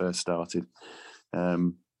when we first started.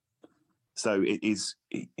 So it is,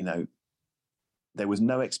 there was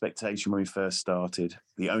no expectation when we first started.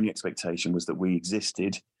 The only expectation was that we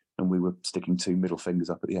existed, and we were sticking 2 middle fingers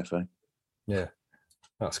up at the FA. Yeah,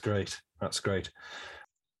 that's great. That's great.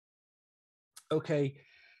 Okay,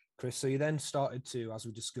 Chris, so you then started to, as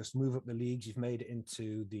we discussed, move up the leagues. You've made it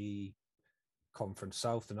into the Conference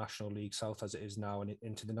South, the National League South as it is now, and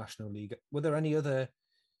into the National League. Were there any other,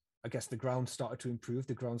 I guess the grounds started to improve,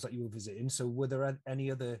 the grounds that you were visiting. So were there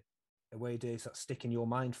any other away days that stick in your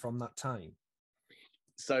mind from that time?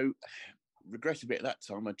 So, regrettably at that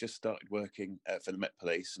time, I just started working for the Met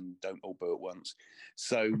Police, and don't all boo at once.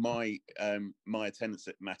 So my attendance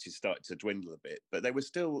at matches started to dwindle a bit, but there was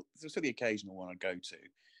still the occasional one I'd go to.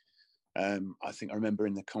 I think I remember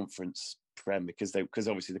in the Conference Prem, because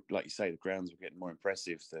obviously, like you say, the grounds were getting more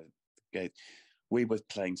impressive. We were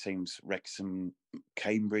playing teams. Wrexham,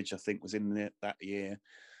 Cambridge, I think, was in there that year,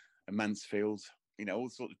 and Mansfield. All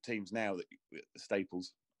sorts of teams now that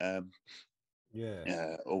staples. Or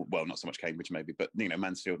well, not so much Cambridge maybe, but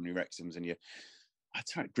Mansfield and Wrexham's, and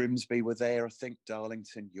Grimsby were there, I think,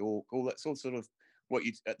 Darlington, York, all that sort of what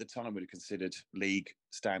you at the time would have considered league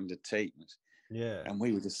standard teams. Yeah. And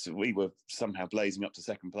we were somehow blazing up to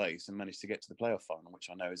second place and managed to get to the playoff final, which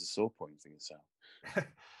I know is a sore point for yourself.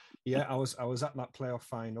 Yeah, I was at that playoff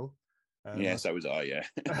final. Yeah, so was I. Yeah,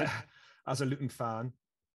 as a Luton fan.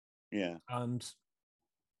 Yeah, and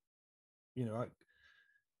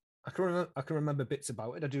I can remember bits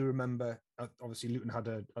about it. I do remember, obviously, Luton had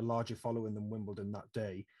a larger following than Wimbledon that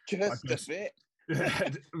day. Just a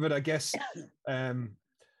bit. But I guess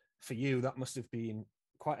for you, that must have been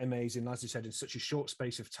quite amazing, as you said, in such a short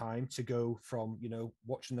space of time to go from,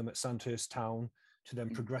 watching them at Sandhurst Town to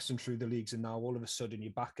then progressing through the leagues. And now all of a sudden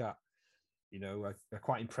you're back at, a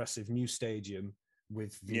quite impressive new stadium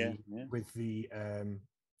with the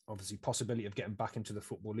obviously possibility of getting back into the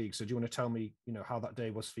Football League. So do you want to tell me, how that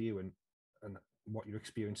day was for you and what your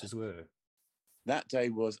experiences were? That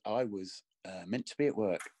day I was meant to be at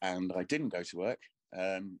work, and I didn't go to work.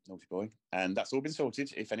 Naughty boy. And that's all been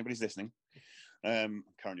sorted, if anybody's listening. Current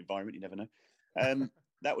environment, you never know.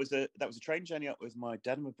 That was a train journey up with my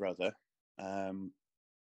dad and my brother,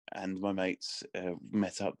 and my mates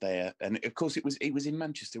met up there. And of course it was in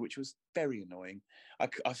Manchester, which was very annoying.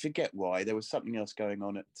 I forget why. There was something else going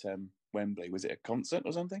on at Wembley. Was it a concert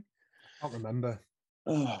or something? I can't remember.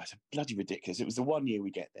 Oh, it's bloody ridiculous. It was the one year we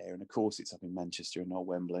get there, and of course it's up in Manchester and not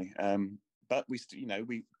Wembley. But we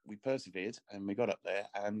persevered and we got up there,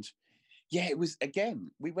 and yeah, it was, again,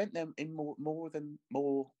 we went there in more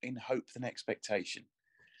in hope than expectation.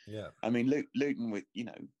 Yeah, I mean, Luton, with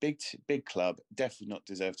big club, definitely not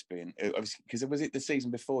deserved to be in. Obviously, because was it the season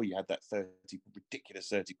before you had that ridiculous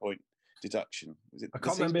 30-point deduction? Was it? I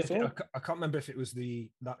can't remember if it was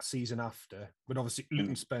that season after, but obviously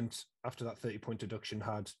Luton spent, after that 30-point deduction,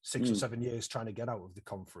 had 6 or 7 years trying to get out of the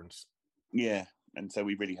conference. Yeah, and so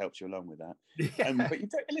we really helped you along with that. Yeah. But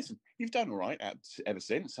you've done all right ever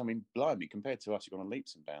since. I mean, blimey, compared to us, you've gone on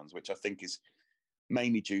leaps and bounds, which I think is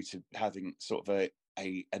mainly due to having sort of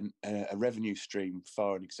a revenue stream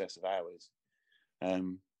far in excess of ours,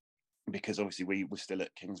 because obviously we were still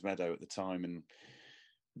at Kings Meadow at the time, and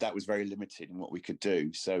that was very limited in what we could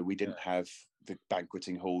do. So we didn't have the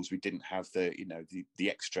banqueting halls, we didn't have the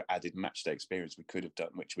extra added match day experience we could have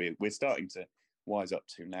done, which we're starting to wise up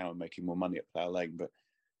to now and making more money at Plough Lane. But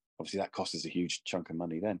obviously that cost us a huge chunk of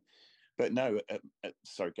money then. But no,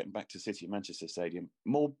 sorry, getting back to City of Manchester Stadium,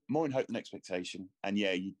 more in hope than expectation. And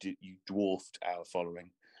yeah, you dwarfed our following.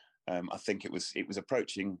 I think it was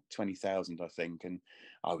approaching 20,000, I think, and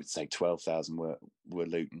I would say 12,000 were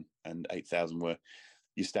Luton, and 8,000 were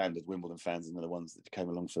your standard Wimbledon fans, and the ones that came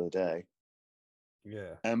along for the day.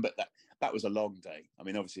 Yeah. But that was a long day. I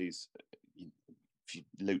mean, obviously, if you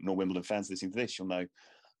Luton or Wimbledon fans listening to this, you'll know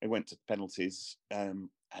they went to penalties, and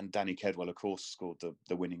Danny Kedwell, of course, scored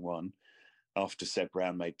the winning one after Seb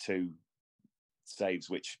Brown made 2 saves,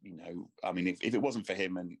 which, I mean, if it wasn't for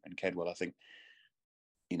him and Kedwell, I think,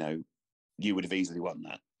 you would have easily won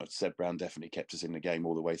that. But Seb Brown definitely kept us in the game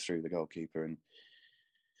all the way through, the goalkeeper.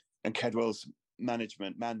 And Kedwell's man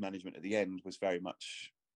management at the end was very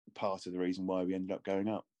much part of the reason why we ended up going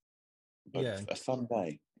up. But yeah, a fun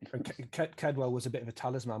day. And Kedwell was a bit of a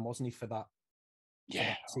talisman, wasn't he, for that?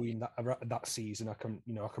 Yeah, for that season. I can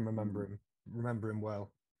remember him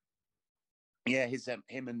well. Yeah,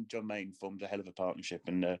 him and John Mayne formed a hell of a partnership,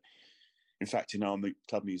 and in fact, in our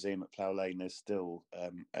club museum at Plough Lane, there's still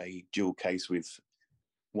a jewel case with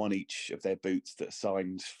one each of their boots that are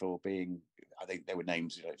signed for being, I think they were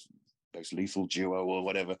named, those lethal duo or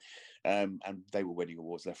whatever, and they were winning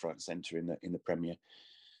awards left, right, and centre in the Premier.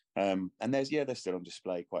 And they're still on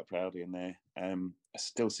display quite proudly in there. I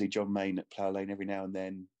still see John Mayne at Plough Lane every now and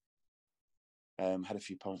then. Had a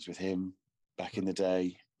few pints with him back in the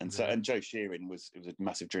day, and so and Joe Sheeran was a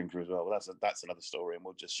massive drinker as well. That's another story, and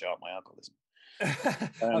we'll just show up my alcoholism.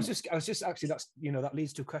 I was just actually, that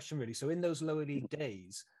leads to a question really. So in those lower league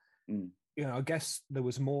days, I guess there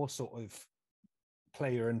was more sort of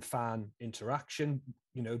player and fan interaction.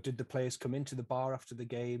 Did the players come into the bar after the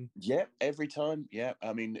game? Yeah, every time. Yeah,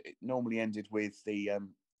 I mean, it normally ended with the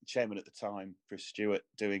chairman at the time, Chris Stewart,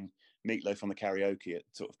 doing meatloaf on the karaoke at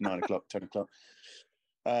sort of 9 o'clock, 10 o'clock,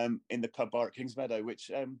 in the club bar at Kingsmeadow,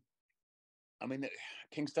 which, I mean,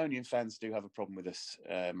 Kingstonian fans do have a problem with us,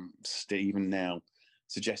 even now,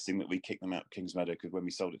 suggesting that we kick them out of Kingsmeadow because when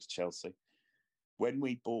we sold it to Chelsea. When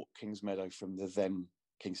we bought Kingsmeadow from the then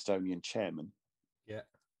Kingstonian chairman,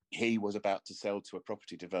 he was about to sell to a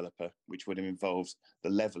property developer, which would have involved the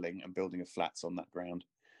levelling and building of flats on that ground.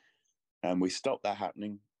 And we stopped that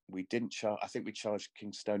happening. We didn't charge, I think we charged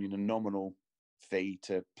Kingstonian a nominal fee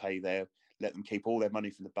to play there, let them keep all their money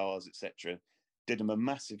from the bars, etc. Did them a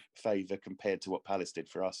massive favour compared to what Palace did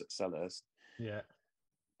for us at Selhurst. Yeah.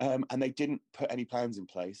 And they didn't put any plans in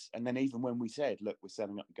place. And then even when we said, look, we're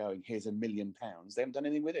selling up and going, here's £1 million, they haven't done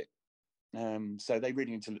anything with it. So they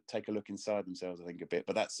really need to take a look inside themselves, I think, a bit.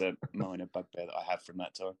 But that's a minor bugbear that I have from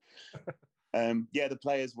that time. The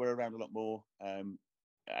players were around a lot more.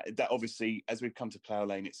 That obviously, as we've come to Plough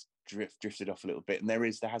Lane, it's drifted off a little bit. And there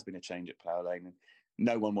has been a change at Plough Lane. And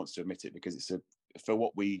no one wants to admit it because it's for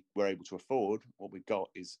what we were able to afford, what we've got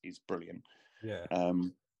is brilliant. Yeah.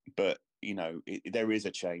 But there is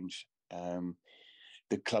a change.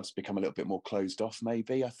 The club's become a little bit more closed off,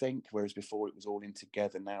 maybe, I think, whereas before it was all in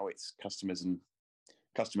together. Now it's customers and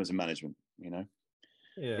management,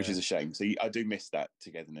 which is a shame. So I do miss that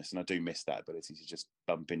togetherness, and I do miss that ability to just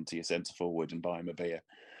bump into your centre forward and buy him a beer.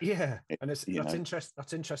 Yeah, and that's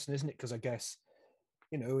interesting, isn't it? Because I guess,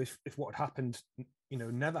 if what had happened,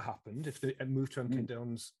 never happened, if the move to Unkin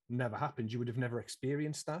Dons never happened, you would have never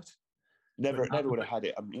experienced that. Never would have had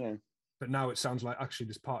it. But now it sounds like actually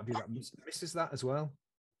there's part of you that misses that as well.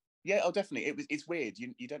 Yeah, definitely. It's weird.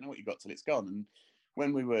 You don't know what you've got till it's gone. And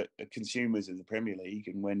when we were consumers of the Premier League,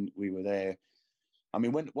 and when we were there, I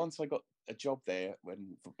mean, once I got a job there,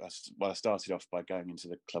 I started off by going into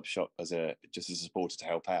the club shop just as a supporter to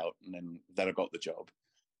help out, and then I got the job.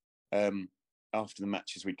 After the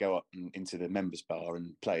matches, we'd go up into the members' bar,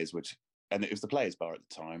 and and it was the players' bar at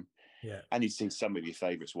the time. Yeah, and you'd see some of your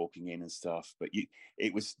favourites walking in and stuff, but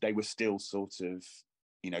they were still sort of,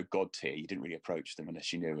 god tier. You didn't really approach them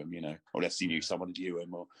unless you knew them, or unless you knew someone who knew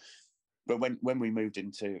them. But when we moved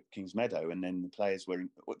into Kingsmeadow, and then the players were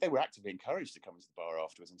actively encouraged to come into the bar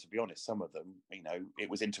afterwards. And to be honest, some of them, it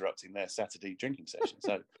was interrupting their Saturday drinking session.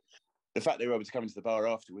 So the fact they were able to come into the bar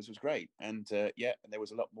afterwards was great. And and there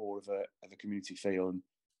was a lot more of a community feel. And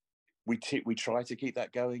we try to keep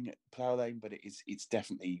that going at Plough Lane, but it's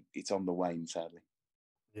definitely on the wane, sadly.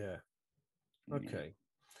 Yeah. Okay.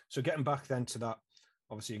 So getting back then to that,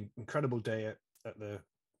 obviously incredible day at the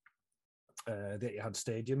Etihad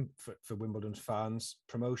Stadium for Wimbledon's fans,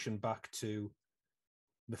 promotion back to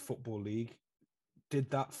the Football League. Did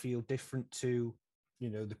that feel different to,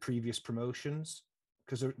 the previous promotions?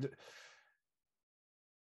 Because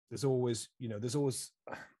there's always,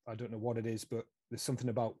 I don't know what it is, but there's something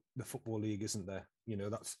about the Football League, isn't there?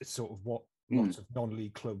 It's sort of what lots of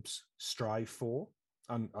non-league clubs strive for.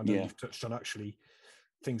 And I know you've touched on actually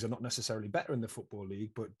things are not necessarily better in the Football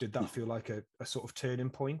League, but did that feel like a sort of turning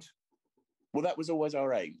point? Well, that was always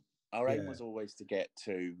our aim. Our aim was always to get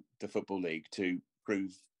to the Football League to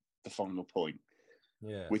prove the final point.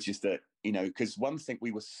 Yeah. Which is that, because one thing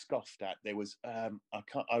we were scoffed at, there was, I'll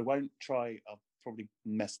probably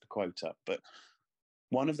mess the quote up, but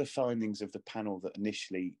one of the findings of the panel that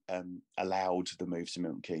initially allowed the move to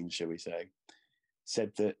Milton Keynes, shall we say,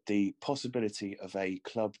 said that the possibility of a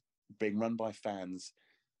club being run by fans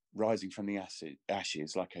rising from the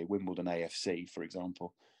ashes, like a Wimbledon AFC, for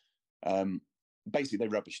example, basically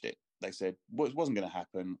they rubbished it. They said, well, it wasn't going to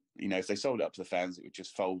happen. If they sold it up to the fans, it would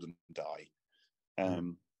just fold and die.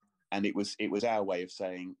 And it was our way of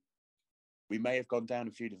saying, we may have gone down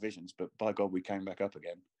a few divisions, but by God, we came back up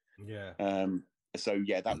again. Yeah. So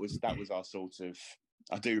that was our sort of.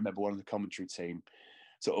 I do remember one of the commentary team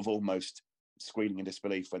sort of almost squealing in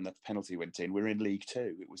disbelief when the penalty went in. We're in League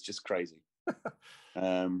Two. It was just crazy.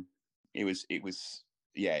 It was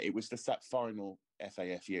that final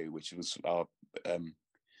FAFU, which was our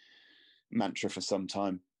mantra for some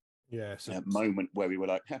time. Yeah. So moment where we were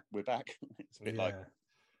like, we're back. It's a bit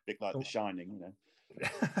like The Shining,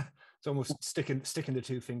 It's almost sticking the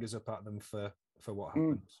two fingers up at them for what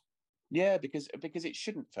happens. Yeah, because it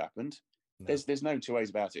shouldn't have happened. No. There's no two ways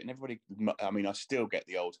about it. And everybody, I mean, I still get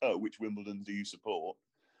the old, which Wimbledon do you support?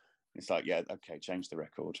 It's like, yeah, okay, change the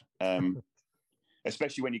record.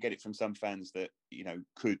 Especially when you get it from some fans that,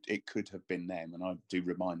 it could have been them. And I do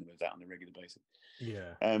remind them of that on a regular basis.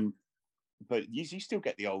 Yeah. But you still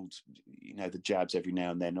get the old, the jabs every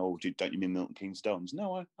now and then. Oh, don't you mean Milton Keynes Dons?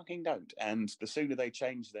 No, I fucking don't. And the sooner they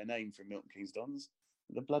change their name from Milton Keynes Dons,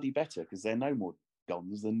 the bloody better, because they're no more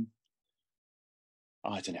Dons than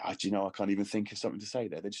I don't know. Do you know? I can't even think of something to say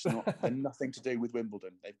there. They're just not. They're nothing to do with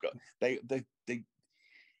Wimbledon. They've got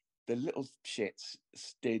the little shits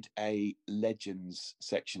did a legends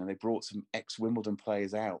section, and they brought some ex-Wimbledon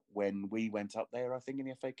players out when we went up there, I think, in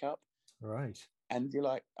the FA Cup. Right. And you're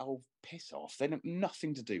like, oh, piss off. They're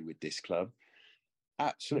nothing to do with this club.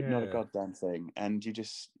 Absolutely not a goddamn thing. And you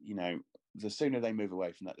just, the sooner they move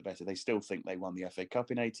away from that, the better. They still think they won the FA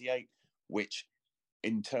Cup in '88, which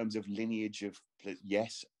in terms of lineage of,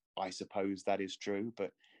 yes, I suppose that is true,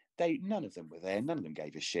 but none of them were there. None of them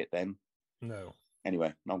gave a shit then. No.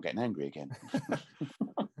 Anyway, I'm getting angry again.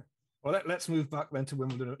 Well, let's move back then to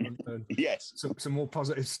Wimbledon and yes, some more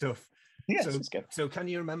positive stuff. Yes, let's go. So can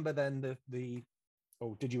you remember then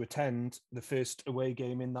did you attend the first away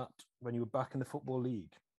game in that when you were back in the Football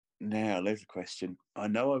League? Now, there's a question. I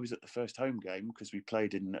know I was at the first home game because we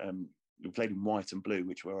played in white and blue,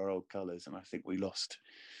 which were our old colours, and I think we lost.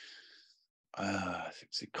 I think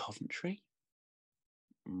it's Coventry.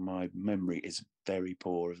 My memory is very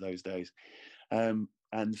poor of those days. And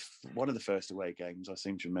one of the first away games I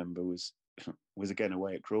seem to remember was again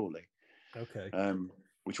away at Crawley. Okay.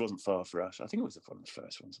 Which wasn't far for us. I think it was one of the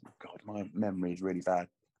first ones. Oh, God, my memory is really bad.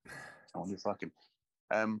 I wonder if I can.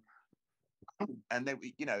 And then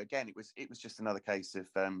again, it was just another case of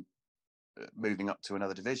moving up to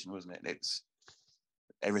another division, wasn't it?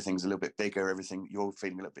 Everything's a little bit bigger. You're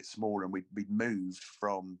feeling a little bit smaller, and we moved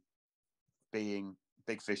from being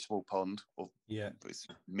big fish, small pond, or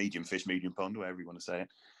medium fish, medium pond, whatever you want to say it,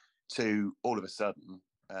 to all of a sudden,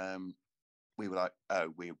 we were like,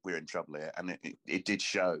 oh, we're in trouble here. And it did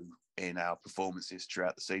show in our performances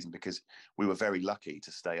throughout the season because we were very lucky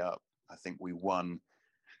to stay up. I think we won.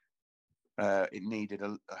 It needed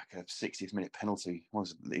a 60th minute penalty,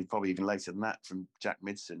 probably even later than that, from Jack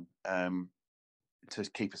Midson to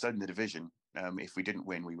keep us in the division. If we didn't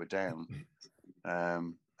win, we were down. I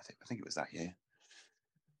think it was that year.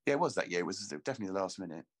 Yeah, it was that year. It was definitely the last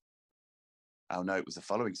minute. Oh, no, it was the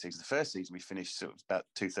following season. The first season we finished sort of about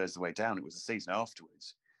 2/3 of the way down. It was the season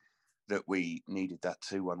afterwards that we needed that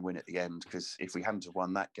 2-1 win at the end, because if we hadn't have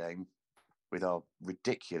won that game with our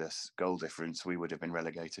ridiculous goal difference, we would have been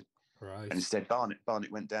relegated. Right. And instead, Barnet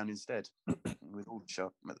went down instead with all the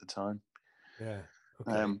shot at the time. Yeah.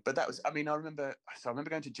 Okay. But that was, I remember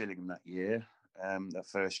going to Gillingham that year, that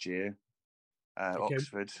first year, okay.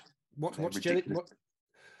 Oxford. What's Gillingham?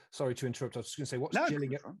 Sorry to interrupt. I was just going to say, what's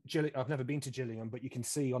Gillingham? I've never been to Gillingham, but you can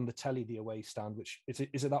see on the telly the away stand. Which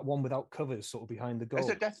is it that one without covers, sort of behind the goal? It's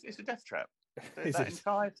a death trap. That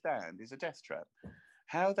entire stand is a death trap.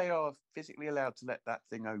 How they are physically allowed to let that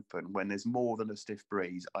thing open when there's more than a stiff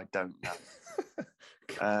breeze, I don't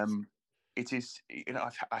know. It is,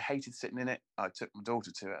 I hated sitting in it. I took my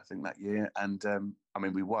daughter to it, I think, that year, and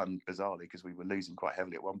we won bizarrely because we were losing quite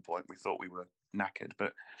heavily at one point. We thought we were knackered,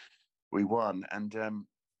 but we won, and.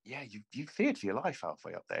 You feared for your life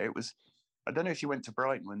halfway up there. It was, I don't know if you went to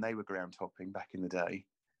Brighton when they were ground hopping back in the day.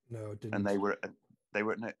 No, I didn't. And they were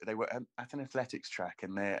at an athletics track,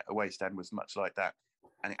 and their away stand was much like that.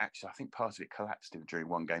 And I think part of it collapsed during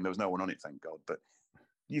one game. There was no one on it, thank God. But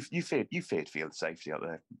you feared for your safety up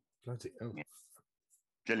there. Bloody hell. Yeah.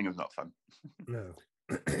 Gillingham's not fun. No.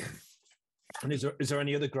 And is there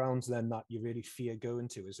any other grounds then that you really fear going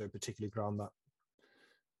to? Is there a particular ground that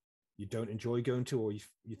you don't enjoy going to, or you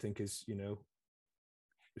think is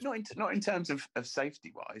not in terms of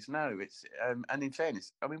safety wise? No, it's and in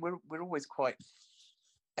fairness, we're always quite.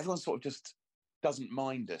 Everyone sort of just doesn't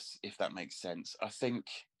mind us, if that makes sense. I think,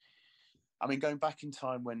 going back in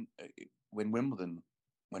time when Wimbledon,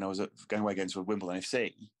 when I was going away against Wimbledon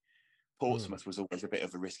FC, Portsmouth was always a bit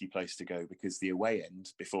of a risky place to go because the away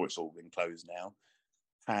end, before it's all been closed now,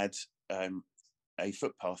 had a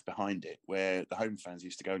footpath behind it where the home fans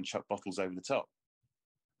used to go and chuck bottles over the top.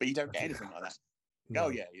 But you don't get anything like that. No. Oh,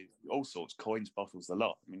 yeah, all sorts, coins, bottles, the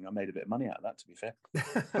lot. I made a bit of money out of that, to be fair.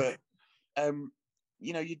 But,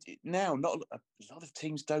 now not a lot of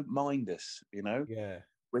teams don't mind us, Yeah.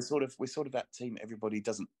 We're sort of that team everybody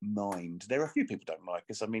doesn't mind. There are a few people don't like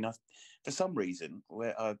us. For some reason,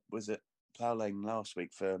 where I was at Plough Lane last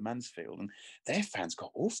week for Mansfield, and their fans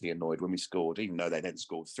got awfully annoyed when we scored, even though they then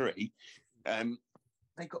scored 3.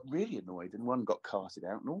 They got really annoyed, and one got carted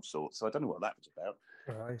out and all sorts. So I don't know what that was about.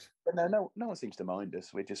 Right. But no one seems to mind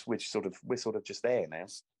us. We're sort of just there now.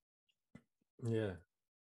 Yeah.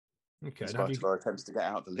 Okay. In spite of our attempts to get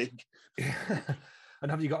out of the league. And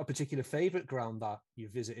have you got a particular favourite ground that you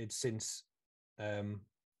visited since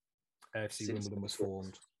AFC Wimbledon was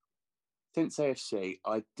formed? Since AFC,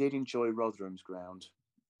 I did enjoy Rotherham's ground.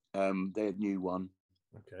 Their new one.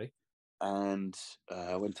 Okay. and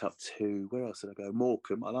I went up to, where else did I go?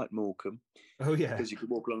 Morecambe. I like Morecambe Oh yeah, because you could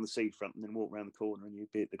walk along the seafront and then walk around the corner and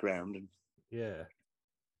you'd be at the ground. And yeah,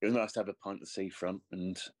 it was nice to have a pint at the seafront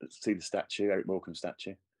and see the statue, Eric Morecambe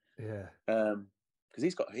statue. yeah. Because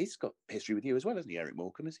he's got history with you as well, hasn't he, Eric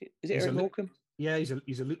Morecambe? Is it He's Eric Morecambe? yeah, he's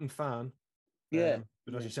a Luton fan. Yeah.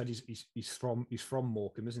 But as Yeah. you said, he's from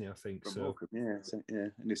Morecambe, isn't he? I think From so. Morecambe, yeah. So, yeah.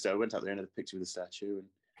 And so I went up there and had a picture with the statue, and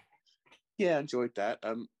yeah, I enjoyed that.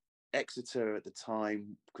 Exeter at the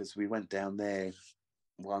time, because we went down there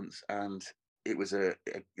once, and it was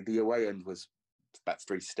the away end was about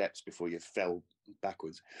 3 steps before you fell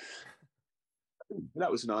backwards.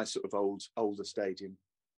 That was a nice sort of older stadium.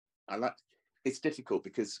 It's difficult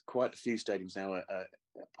because quite a few stadiums now are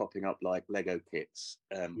popping up like Lego kits,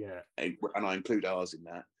 Yeah, and I include ours in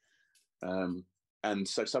that. And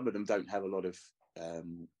so some of them don't have a lot of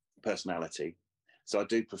personality. So I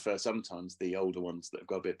do prefer sometimes the older ones that have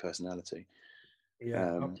got a bit of personality.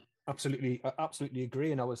 yeah. Absolutely, I absolutely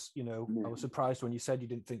agree. And I was surprised when you said you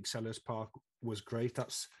didn't think Sellers Park was great.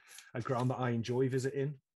 That's a ground that I enjoy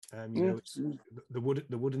visiting. It's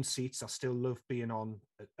the wooden seats. I still love being on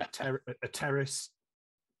a terrace.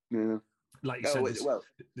 Yeah. Like you said,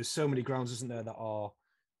 there's so many grounds, isn't there, that are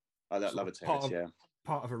I love a terrace.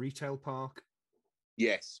 Part of a retail park.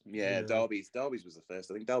 Yes, yeah. Derby's was the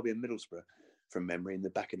first. I think Derby and Middlesbrough, from memory, in the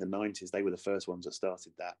 90s, they were the first ones that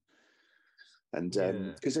started that. And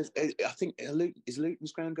because I think is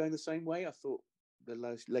Luton's ground going the same way? I thought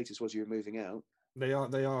the latest was you were moving out. They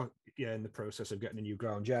are, yeah, in the process of getting a new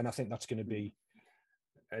ground. Yeah, and I think that's going to be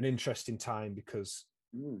an interesting time because,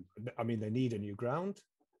 I mean, they need a new ground.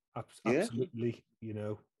 Absolutely,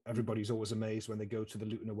 everybody's always amazed when they go to the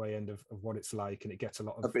Luton away end of what it's like, and it gets a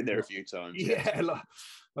lot of. I've been there a few times. Yeah,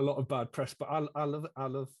 a lot of bad press, but I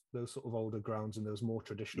love those sort of older grounds and those more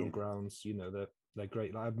traditional grounds. They're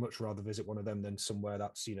great. I'd much rather visit one of them than somewhere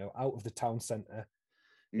that's out of the town centre,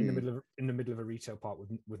 in the middle of a retail park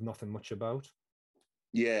with nothing much about.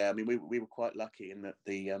 Yeah, I mean, we were quite lucky in that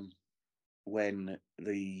when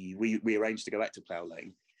we arranged to go back to Plough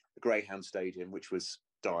Lane, the Greyhound Stadium, which was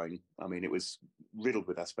dying. I mean, it was riddled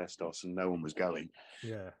with asbestos and no one was going.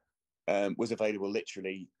 Yeah. Was available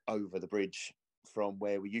literally over the bridge from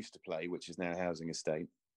where we used to play, which is now a housing estate.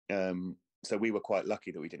 So we were quite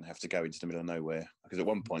lucky that we didn't have to go into the middle of nowhere, because at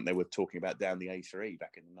one point they were talking about down the A3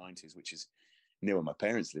 back in the 90s, which is near where my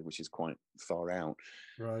parents live, which is quite far out.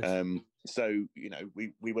 Right. So,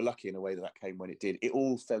 we were lucky in a way that came when it did. It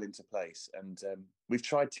all fell into place. And we've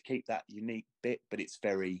tried to keep that unique bit, but it is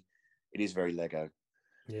very Lego.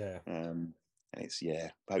 Yeah. And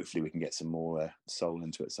hopefully we can get some more soul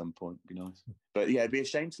into it at some point. It'd be nice. But yeah, it'd be a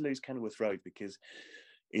shame to lose Kenilworth Road, because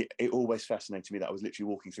it always fascinated me that I was literally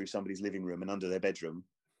walking through somebody's living room and under their bedroom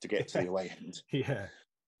to get to the away end. Yeah.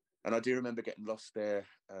 And I do remember getting lost there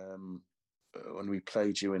when we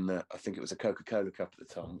played you in I think it was a Coca-Cola Cup at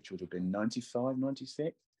the time, which would have been 95,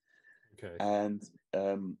 96. Okay. And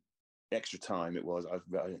extra time it was. I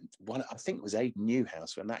think it was Aidan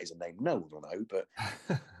Newhouse, and that is a name no one will know, but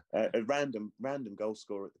a random goal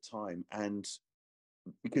scorer at the time. And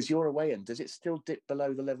because you're away end, does it still dip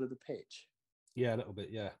below the level of the pitch? Yeah, a little bit,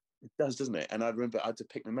 yeah. It does, doesn't it? And I remember I had to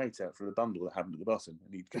pick my mate out from the bundle that happened at the bottom,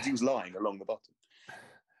 because he was lying along the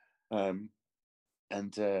bottom.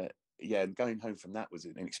 And going home from that was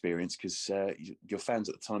an experience, because your fans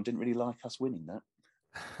at the time didn't really like us winning that.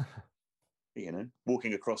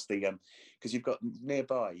 Walking across the because you've got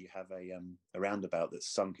nearby, you have a roundabout that's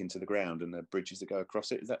sunk into the ground and the bridges that go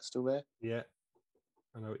across it. Is that still there? Yeah,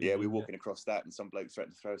 I know. Yeah, we were walking across that, and some bloke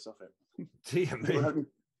threatened to throw us off it. Dear me.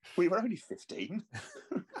 We were only 15.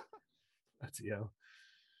 But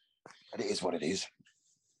it is what it is.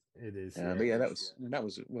 It is. But yeah, that was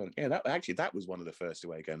one of the first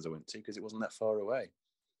away games I went to, because it wasn't that far away.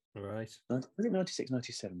 Right. Was it 96,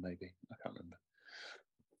 97 maybe? I can't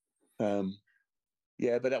remember.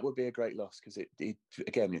 Yeah, but that would be a great loss, because it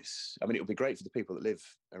would be great for the people that live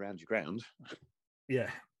around your ground. Yeah.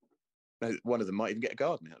 One of them might even get a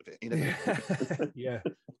garden out of it. Yeah,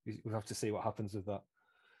 we'll have to see what happens with that.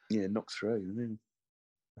 Yeah, knock through.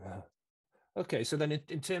 Okay, so then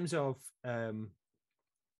in terms of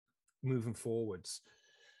moving forwards,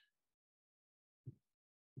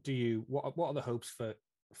 what are the hopes for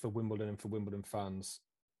Wimbledon and for Wimbledon fans?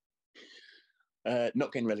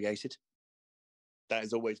 Not getting relegated. That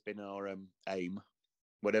has always been our aim,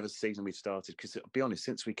 whatever season we've started. Because to be honest,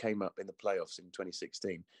 since we came up in the playoffs in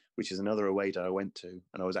 2016, which is another away day I went to,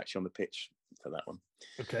 and I was actually on the pitch for that one.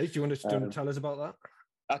 Okay, do you want to tell us about that?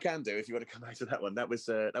 I can do, if you want to come back to that one. That was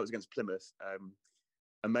against Plymouth.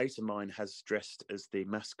 A mate of mine has dressed as the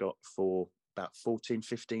mascot for about 14,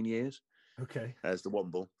 15 years. Okay. as the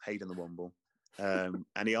Womble, Hayden the Womble.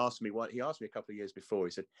 And he asked me a couple of years before.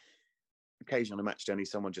 He said, occasionally on a match day, I need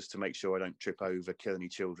someone just to make sure I don't trip over, kill any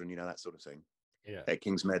children, that sort of thing. Yeah. At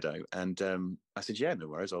Kings Meadow. And I said, yeah, no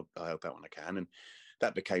worries, I'll help out when I can. And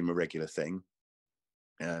that became a regular thing.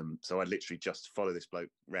 So I literally just follow this bloke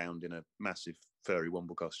round in a massive furry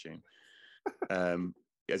Womble costume.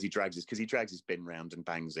 As he drags his bin round and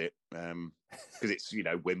bangs it. Because it's,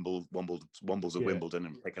 Wombles at Wimbledon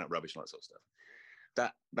and picking up rubbish and that sort of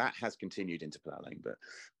stuff. That has continued into Plough Lane. But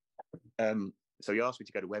so he asked me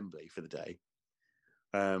to go to Wembley for the day.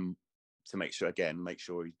 To make sure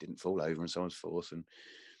he didn't fall over and so on and so forth. And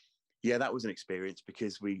yeah, that was an experience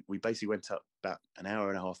because we basically went up about an hour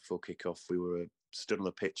and a half before kickoff. We were stood on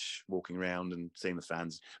the pitch, walking around and seeing the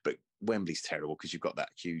fans. But Wembley's terrible because you've got that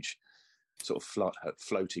huge sort of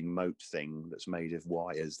floating moat thing that's made of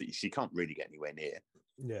wires that you can't really get anywhere near.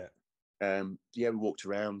 Yeah. We walked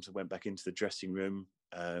around, went back into the dressing room,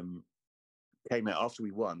 came out after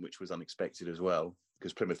we won, which was unexpected as well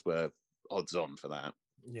because Plymouth were odds on for that.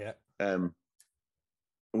 Yeah.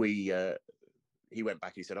 He went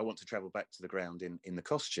back. He said, "I want to travel back to the ground in the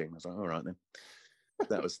costume." I was like, "All right then."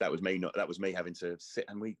 That was me having to sit,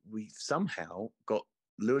 and we somehow got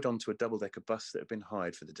lured onto a double-decker bus that had been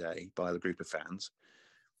hired for the day by the group of fans.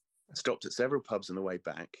 Stopped at several pubs on the way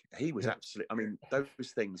back. He was absolutely. I mean, those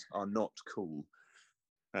things are not cool.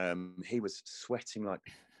 He was sweating like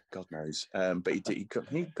God knows, but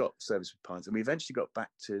he got service with pints, and we eventually got back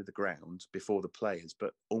to the ground before the players,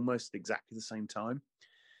 but almost exactly the same time.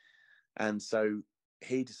 And so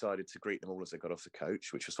he decided to greet them all as they got off the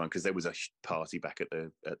coach, which was fun because there was a party back at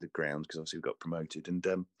the ground because obviously we got promoted, and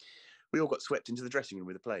we all got swept into the dressing room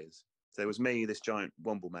with the players. So there was me, this giant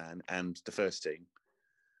Womble man, and the first team,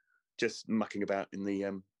 just mucking about in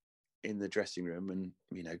the dressing room, and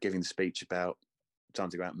giving the speech about time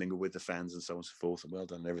to go out and mingle with the fans and so on and so forth, and well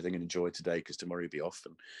done and everything, and enjoy today because tomorrow you'll be off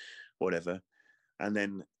and whatever. And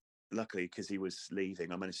then, luckily, because he was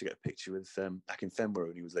leaving, I managed to get a picture with Akinfenwa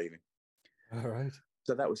when he was leaving. All right.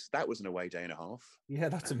 So that was an away day and a half. Yeah,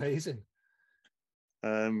 that's amazing.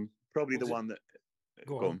 Probably the one that.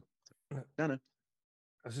 Go on. No. I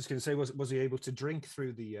was just going to say, was he able to drink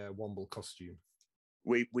through the Womble costume?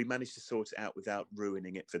 We managed to sort it out without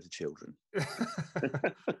ruining it for the children.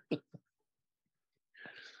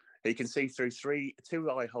 He can see through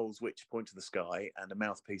two eye holes which point to the sky and a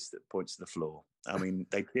mouthpiece that points to the floor. I mean,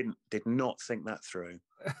 they did not think that through.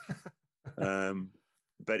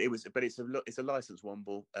 But it's a licensed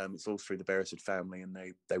Womble. It's all through the Beresford family, and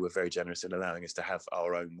they were very generous in allowing us to have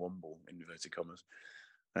our own Womble, in inverted commas.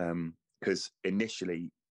 Because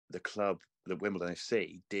initially the club, the Wimbledon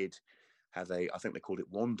FC, did have I think they called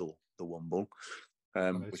it Wandle, the Womble,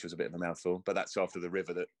 nice. Which was a bit of a mouthful. But that's after the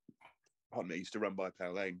river that Hotner used to run by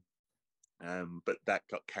Plough Lane. But that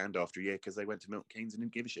got canned after a year because they went to Milton Keynes and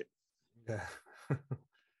didn't give a shit. Yeah.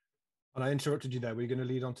 And I interrupted you there. Were you going to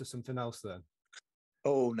lead on to something else then?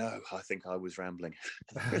 Oh, no. I think I was rambling.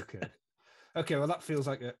 Okay, well, that feels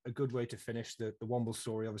like a good way to finish the Womble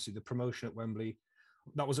story. Obviously, the promotion at Wembley,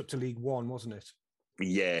 that was up to League One, wasn't it?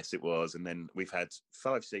 Yes, it was. And then we've had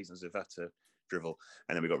 5 seasons of utter drivel,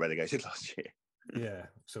 and then we got relegated last year. Yeah,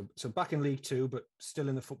 so back in League Two, but still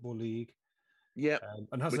in the Football League. Yeah,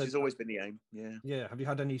 which has always been the aim. Yeah. Have you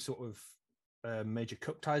had any sort of major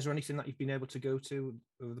cup ties or anything that you've been able to go to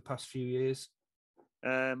over the past few years?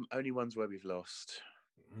 Only ones where we've lost.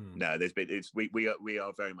 No, there's been. We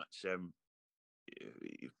are very much.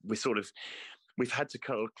 We've had to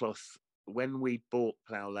cut our cloth. When we bought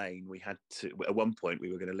Plough Lane, we had to. At one point,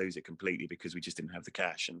 we were going to lose it completely because we just didn't have the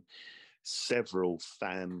cash, and several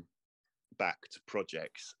fan-backed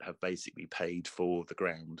projects have basically paid for the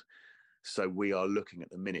ground. So we are looking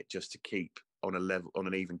at the minute just to keep on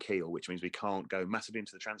an even keel, which means we can't go massively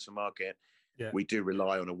into the transfer market. Yeah. We do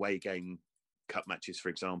rely on away game cup matches, for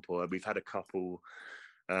example. We've had a couple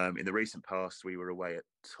in the recent past. We were away at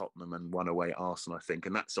Tottenham and one away at Arsenal, I think,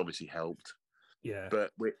 and that's obviously helped. Yeah,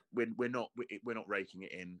 but we're not raking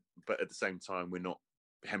it in, but at the same time we're not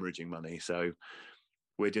hemorrhaging money. So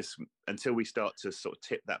we're just, until we start to sort of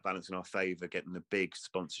tip that balance in our favour, getting the big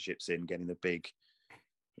sponsorships in, getting the big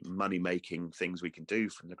money-making things we can do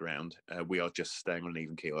from the ground, we are just staying on an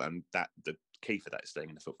even keel, and that the key for that is staying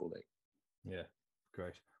in the Football League. Yeah,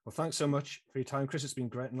 great. Well, thanks so much for your time, Chris. It's been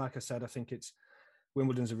great, and like I said, I think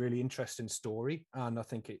Wimbledon's a really interesting story, and I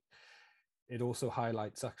think it also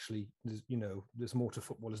highlights actually, there's more to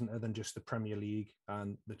football, isn't there, than just the Premier League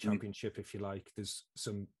and the Championship, if you like. There's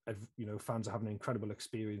some, fans are having incredible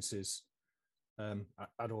experiences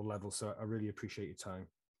at all levels. So I really appreciate your time.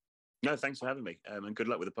 No, thanks for having me, and good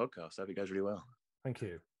luck with the podcast. I hope it goes really well. Thank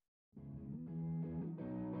you.